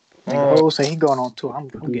 Nigga, Ho say he going on tour. I'm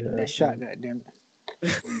getting that shot. Goddamn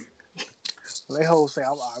it. They Ho say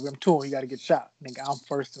I'm touring. You got to get shot. Nigga, I'm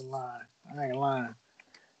first in line. I ain't lying.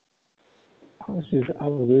 I was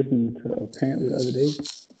listening to apparently the other day.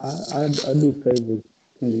 I do favor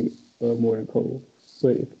Kendrick more than Cole.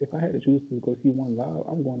 But if I had to choose to go see one live,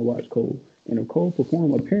 I'm going to watch Cole. And if Cole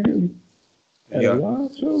perform apparently at a Yeah.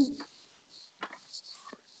 live show,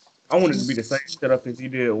 I wanted to be the same setup as he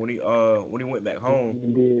did when he went back when home.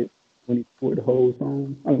 he did when he toured the whole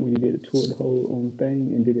song, I mean when he did the whole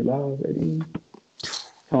thing and did it live at the end.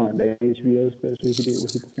 On the HBO special he did when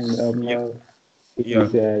he performed the album Yeah. live. Yeah.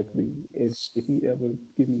 Exactly. If he ever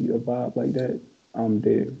give me a vibe like that, I'm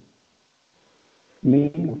dead.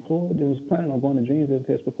 Me and Floyd was planning on going to Dreams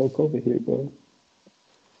Fest before COVID hit, bro.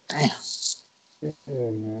 Damn. Yeah,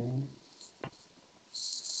 man.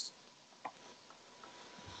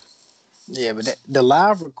 Yeah, but the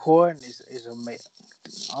live recording is amazing.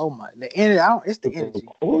 Oh my, the energy. It's the The energy.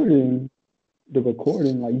 recording,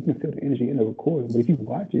 like you can feel the energy in the recording, but if you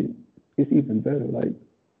watch it, it's even better. Like,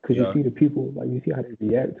 cause you Yeah. see the people, like you see how they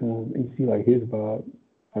react to him, and you see like his vibe,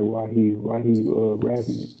 like why he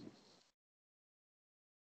rapping it.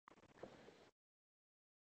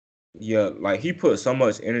 Yeah. Like he put so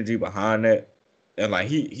much energy behind that and like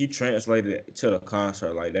he translated it to the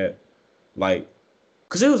concert like that, like,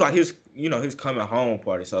 cause it was like his coming home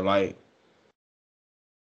party. So like,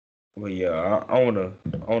 well, yeah, I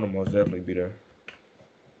wanna most definitely be there.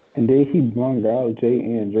 And then he brung out Jay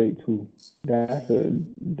and Drake too. That's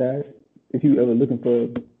if you ever looking for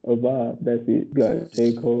a vibe, that's it. You got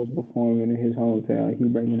J. Cole performing in his hometown. He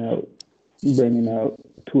bringing out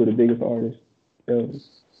two of the biggest artists ever,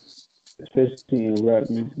 especially in rap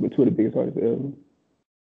music, but two of the biggest artists ever.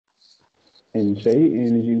 And Jay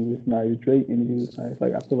energy was nice. Drake energy was nice.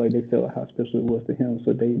 Like I feel like they felt how special it was to him,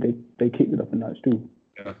 so they kicked it up a notch too.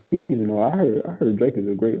 Yeah. Even though I heard Drake is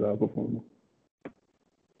a great live performer.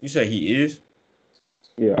 You say he is?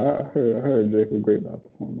 Yeah, I heard Drake a great live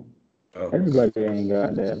performer. Oh, Everybody ain't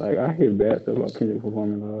got that. Like I hear bad stuff about Kendrick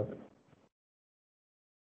performing live.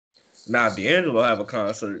 now D'Angelo have a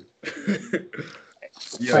concert.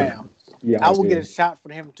 Yeah, Fam, Yeah, I I will get did. a shot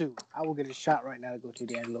for him too. I will get a shot right now to go to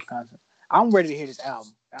the Angelo concert. I'm ready to hear this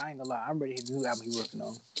album. I ain't gonna lie. I'm ready to hear the new album he's working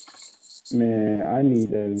on. Man, I need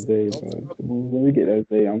that Zay, bro. When we get that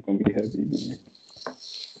Zay, I'm gonna be happy again.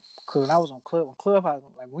 Cause when I was on Clubhouse,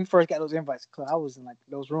 like when we first got those invites to Club, I was in like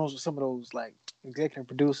those rooms with some of those like executive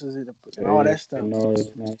producers and all Yeah, that stuff.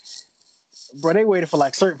 Norris, man. Bro, they waited for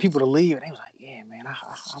like certain people to leave, and they was like, "Yeah, man." I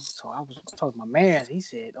was talking to my man. He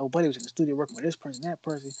said, "Oh, buddy was in the studio working with this person, that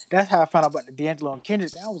person." That's how I found out about the D'Angelo and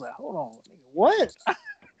Kendrick thing. I was like, "Hold on, nigga, what?"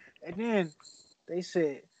 And then they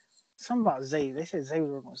said something about Zay. They said Zay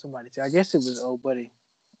was working with somebody too. I guess it was old buddy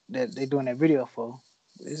that they doing that video for.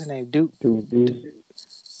 What's his name? Duke. Dude, this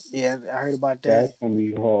Yeah, I heard about that. that's gonna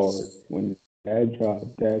be hard when that drop.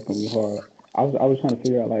 That's gonna be hard. I was trying to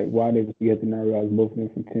figure out like why they was together. Now I realized both of them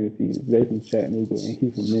from Tennessee. They from Chattanooga and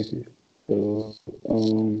he from Memphis. So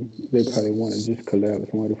they probably want to just collab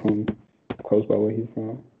with somebody from close by where he's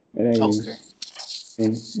from. It ain't Okay.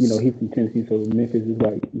 and he's from Tennessee, so Memphis is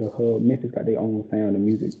like the hub. Memphis got their own sound of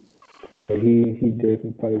music. So he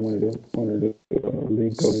definitely probably wanted to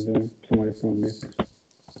link up with them. Somebody from Memphis.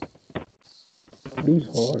 Dude's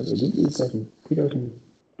hard. Dude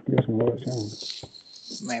got some hard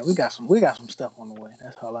sounds. Man, we got some stuff on the way.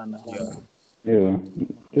 That's all I know. yeah. Yeah,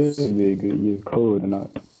 this will be a good year. Cold or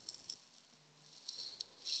not.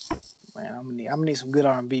 Man, I'm gonna need some good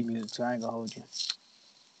R&B music. So I ain't gonna hold you.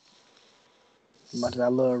 As much as I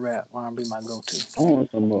love rap, R&B my go-to. I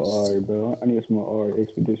want some more Ari, bro. I need some more Ari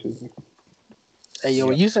expeditions. Hey yo, Yeah.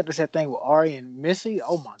 when you said this that thing with Ari and Missy,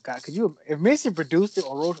 oh my god, could you if Missy produced it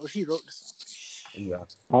or she wrote the song? Yeah.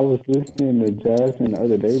 I was listening to Jasmine the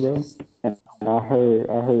other day, bro, and I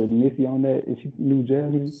heard Missy on that, and she knew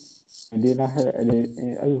Jasmine, and then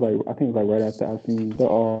and I was like, I think it was like right after I seen the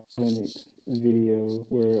All Linux video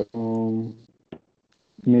where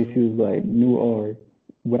Missy was like, new Ari.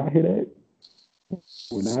 Would I hear that?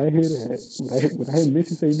 When I hear that, when I hear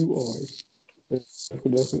Missy say new Ari, that's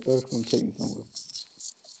gonna take me somewhere.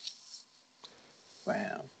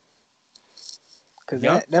 Wow, because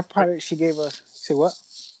Yeah. that project she gave us. Say what?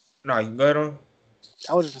 No, you got on.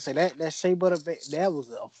 I was just gonna say that Shea Butter that was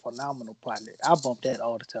a phenomenal project. I bump that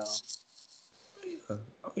all the time. Yeah.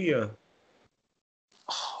 Oh yeah.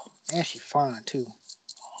 Oh, and she fine too.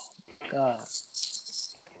 God.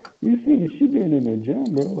 You see, she been in the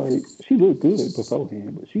gym, bro. Like she looked good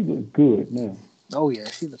beforehand, but she looked good now. Oh yeah,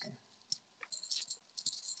 she looking.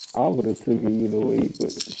 I would have took it either way,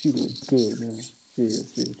 but she looked good now.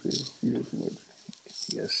 Serious. She did too much.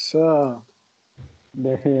 Yes, sir.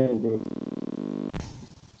 That hair, bro.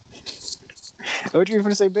 What you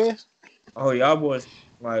gonna say, Ben? Oh, y'all boys,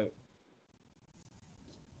 like,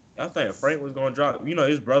 I think Frank was gonna drop.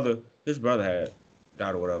 His brother had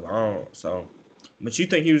died or whatever. I don't. So, but you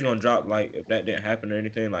think he was gonna drop like if that didn't happen or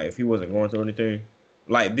anything? Like if he wasn't going through anything,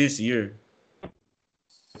 like this year?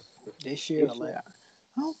 This year, like, I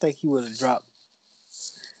don't think he would have dropped.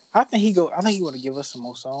 I think he go. I think he would have give us some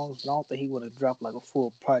more songs, but I don't think he would have dropped like a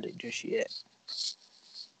full project just yet.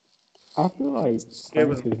 I feel like It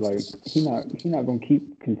was. Frank is like he not gonna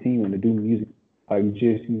keep continuing to do music like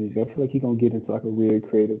just music. I feel like he gonna get into like a real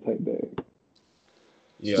creative type bag.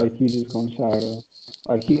 Yeah. Like he just gonna try to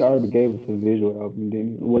like he already gave us a visual album,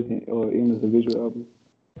 then it wasn't or it was a visual album.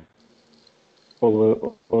 Or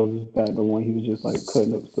was that the one he was just like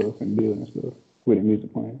cutting up stuff and building stuff with the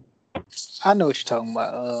music playing? I know what you're talking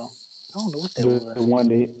about. I don't know what that The was.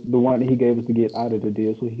 one that he gave us to get out of the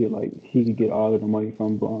deal, so he could get all of the money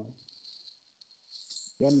from Braun.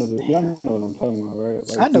 Y'all know what I'm talking about, right?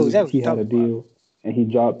 Like I know exactly what he you're had a talking about. deal and he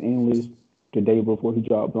dropped Endless the day before he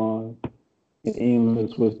dropped Braun. And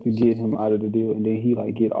Endless was to get him out of the deal, and then he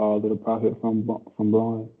like get all of the profit from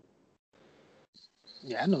Braun.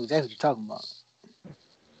 Yeah, I know exactly what you're talking about.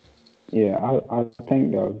 Yeah, I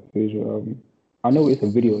think that was a visual album. I know it's a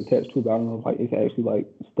video attached to it, but I don't know if like it's actually like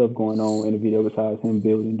stuff going on in the video besides him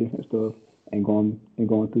building different stuff and going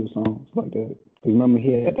through the songs like that. 'Cause remember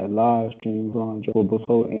he had that live stream on Joe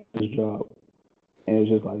before his job, and it's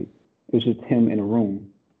just like it's just him in a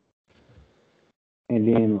room, and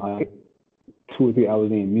then like 2 or 3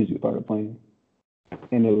 hours in, music started playing,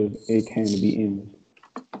 and it came to be endless.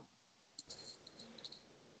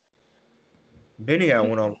 Benny had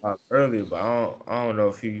one on live earlier, but I don't know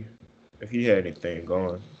if he had anything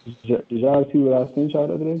going. Did y'all see what I sent y'all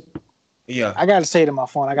the other day? Yeah, I gotta say to my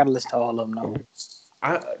phone, I gotta list all of them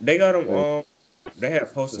now. they got him. Uh, They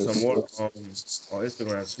had posted some more on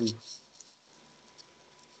Instagram too.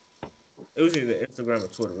 It was either Instagram or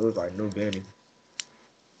Twitter. It was like new Benny.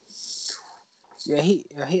 Yeah, he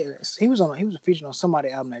was featured on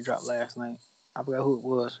somebody's album that dropped last night. I forgot who it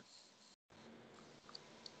was.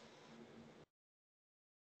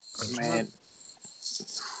 I'm trying. Man,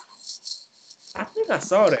 I think I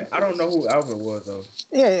saw that. I don't know who album it was though.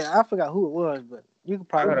 yeah, I forgot who it was, but you can I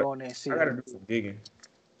probably gotta go in there and see I it. gotta do some digging.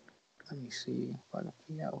 Let me see if I can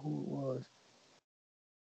figure out who it was.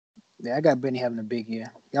 Yeah, I got Benny having a big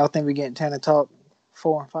year. Y'all think we getting Tanner Talk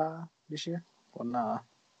 4 and 5 this year? Well, nah.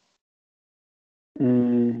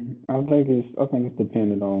 I think it's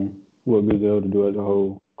dependent on what Griselda do as a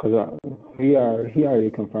whole. Cause he already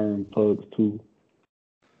confirmed plugs too.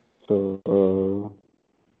 So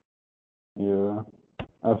yeah,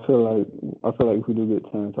 I feel like if we do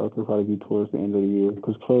get 10 talk, it'll probably be towards the end of the year.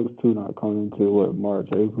 Cause plugs two not coming until what March,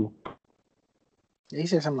 April. Yeah, he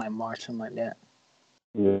said something like March, something like that.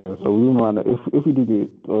 Yeah, so we might not, if we do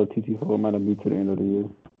get TT4, it might not be to the end of the year.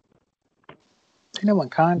 You know when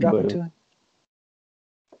Khan dropping But too?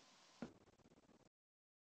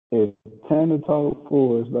 if Tanner Talk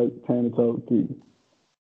 4 is like Tanner Talk 3,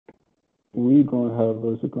 we gonna have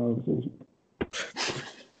us a conversation.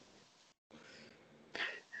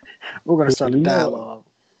 We're gonna Yeah, start a dialogue.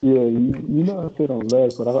 you know I said on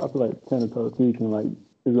last, but I feel like Tanner Talk 3 can like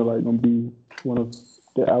is it like gonna be one of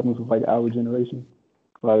the albums of like our generation.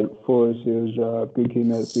 Like Forest Hills Drive, Good Kid,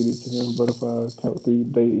 Mad City, To Them Butterflies, Talk 3,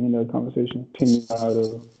 they in that conversation. Penny out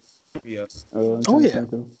of Yeah. I'm Oh trying to yeah.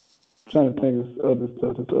 think of other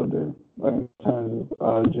stuff that's up there, like in terms of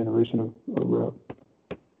our generation of rap.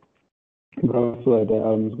 But I feel like that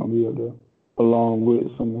album is gonna be up there, along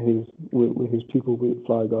with some of his with his people, with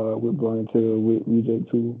Fly God, with Brian Taylor, with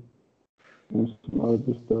Reject Two, and some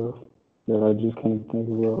other stuff that I just can't think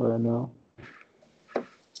of right now.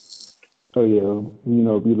 Oh yeah,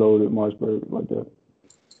 Reloaded, Marshburg, like that.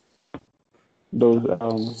 Those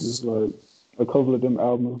albums is like a couple of them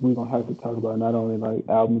albums we gonna have to talk about. Not only like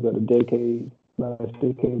albums of the last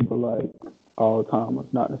decade, but like all timers.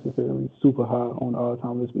 Not necessarily super high on all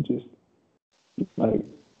time list, but just like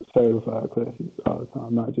certified classics all the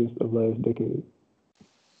time, not just of last decade.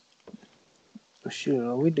 For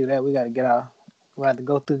sure. We do that. We have to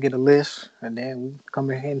go through, get a list, and then we come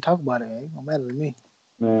in here and talk about it. It ain't gonna matter to me.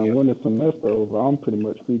 Man, Yeah. when the semester over, I'm pretty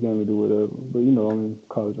much free game to do whatever. But I'm in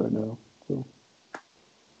college right now, so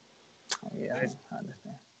Yeah, That's I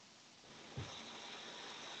understand.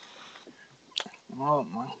 Oh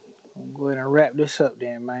man, we'll go ahead and wrap this up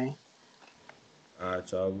then, man. all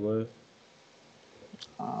right, y'all boys.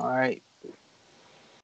 All right.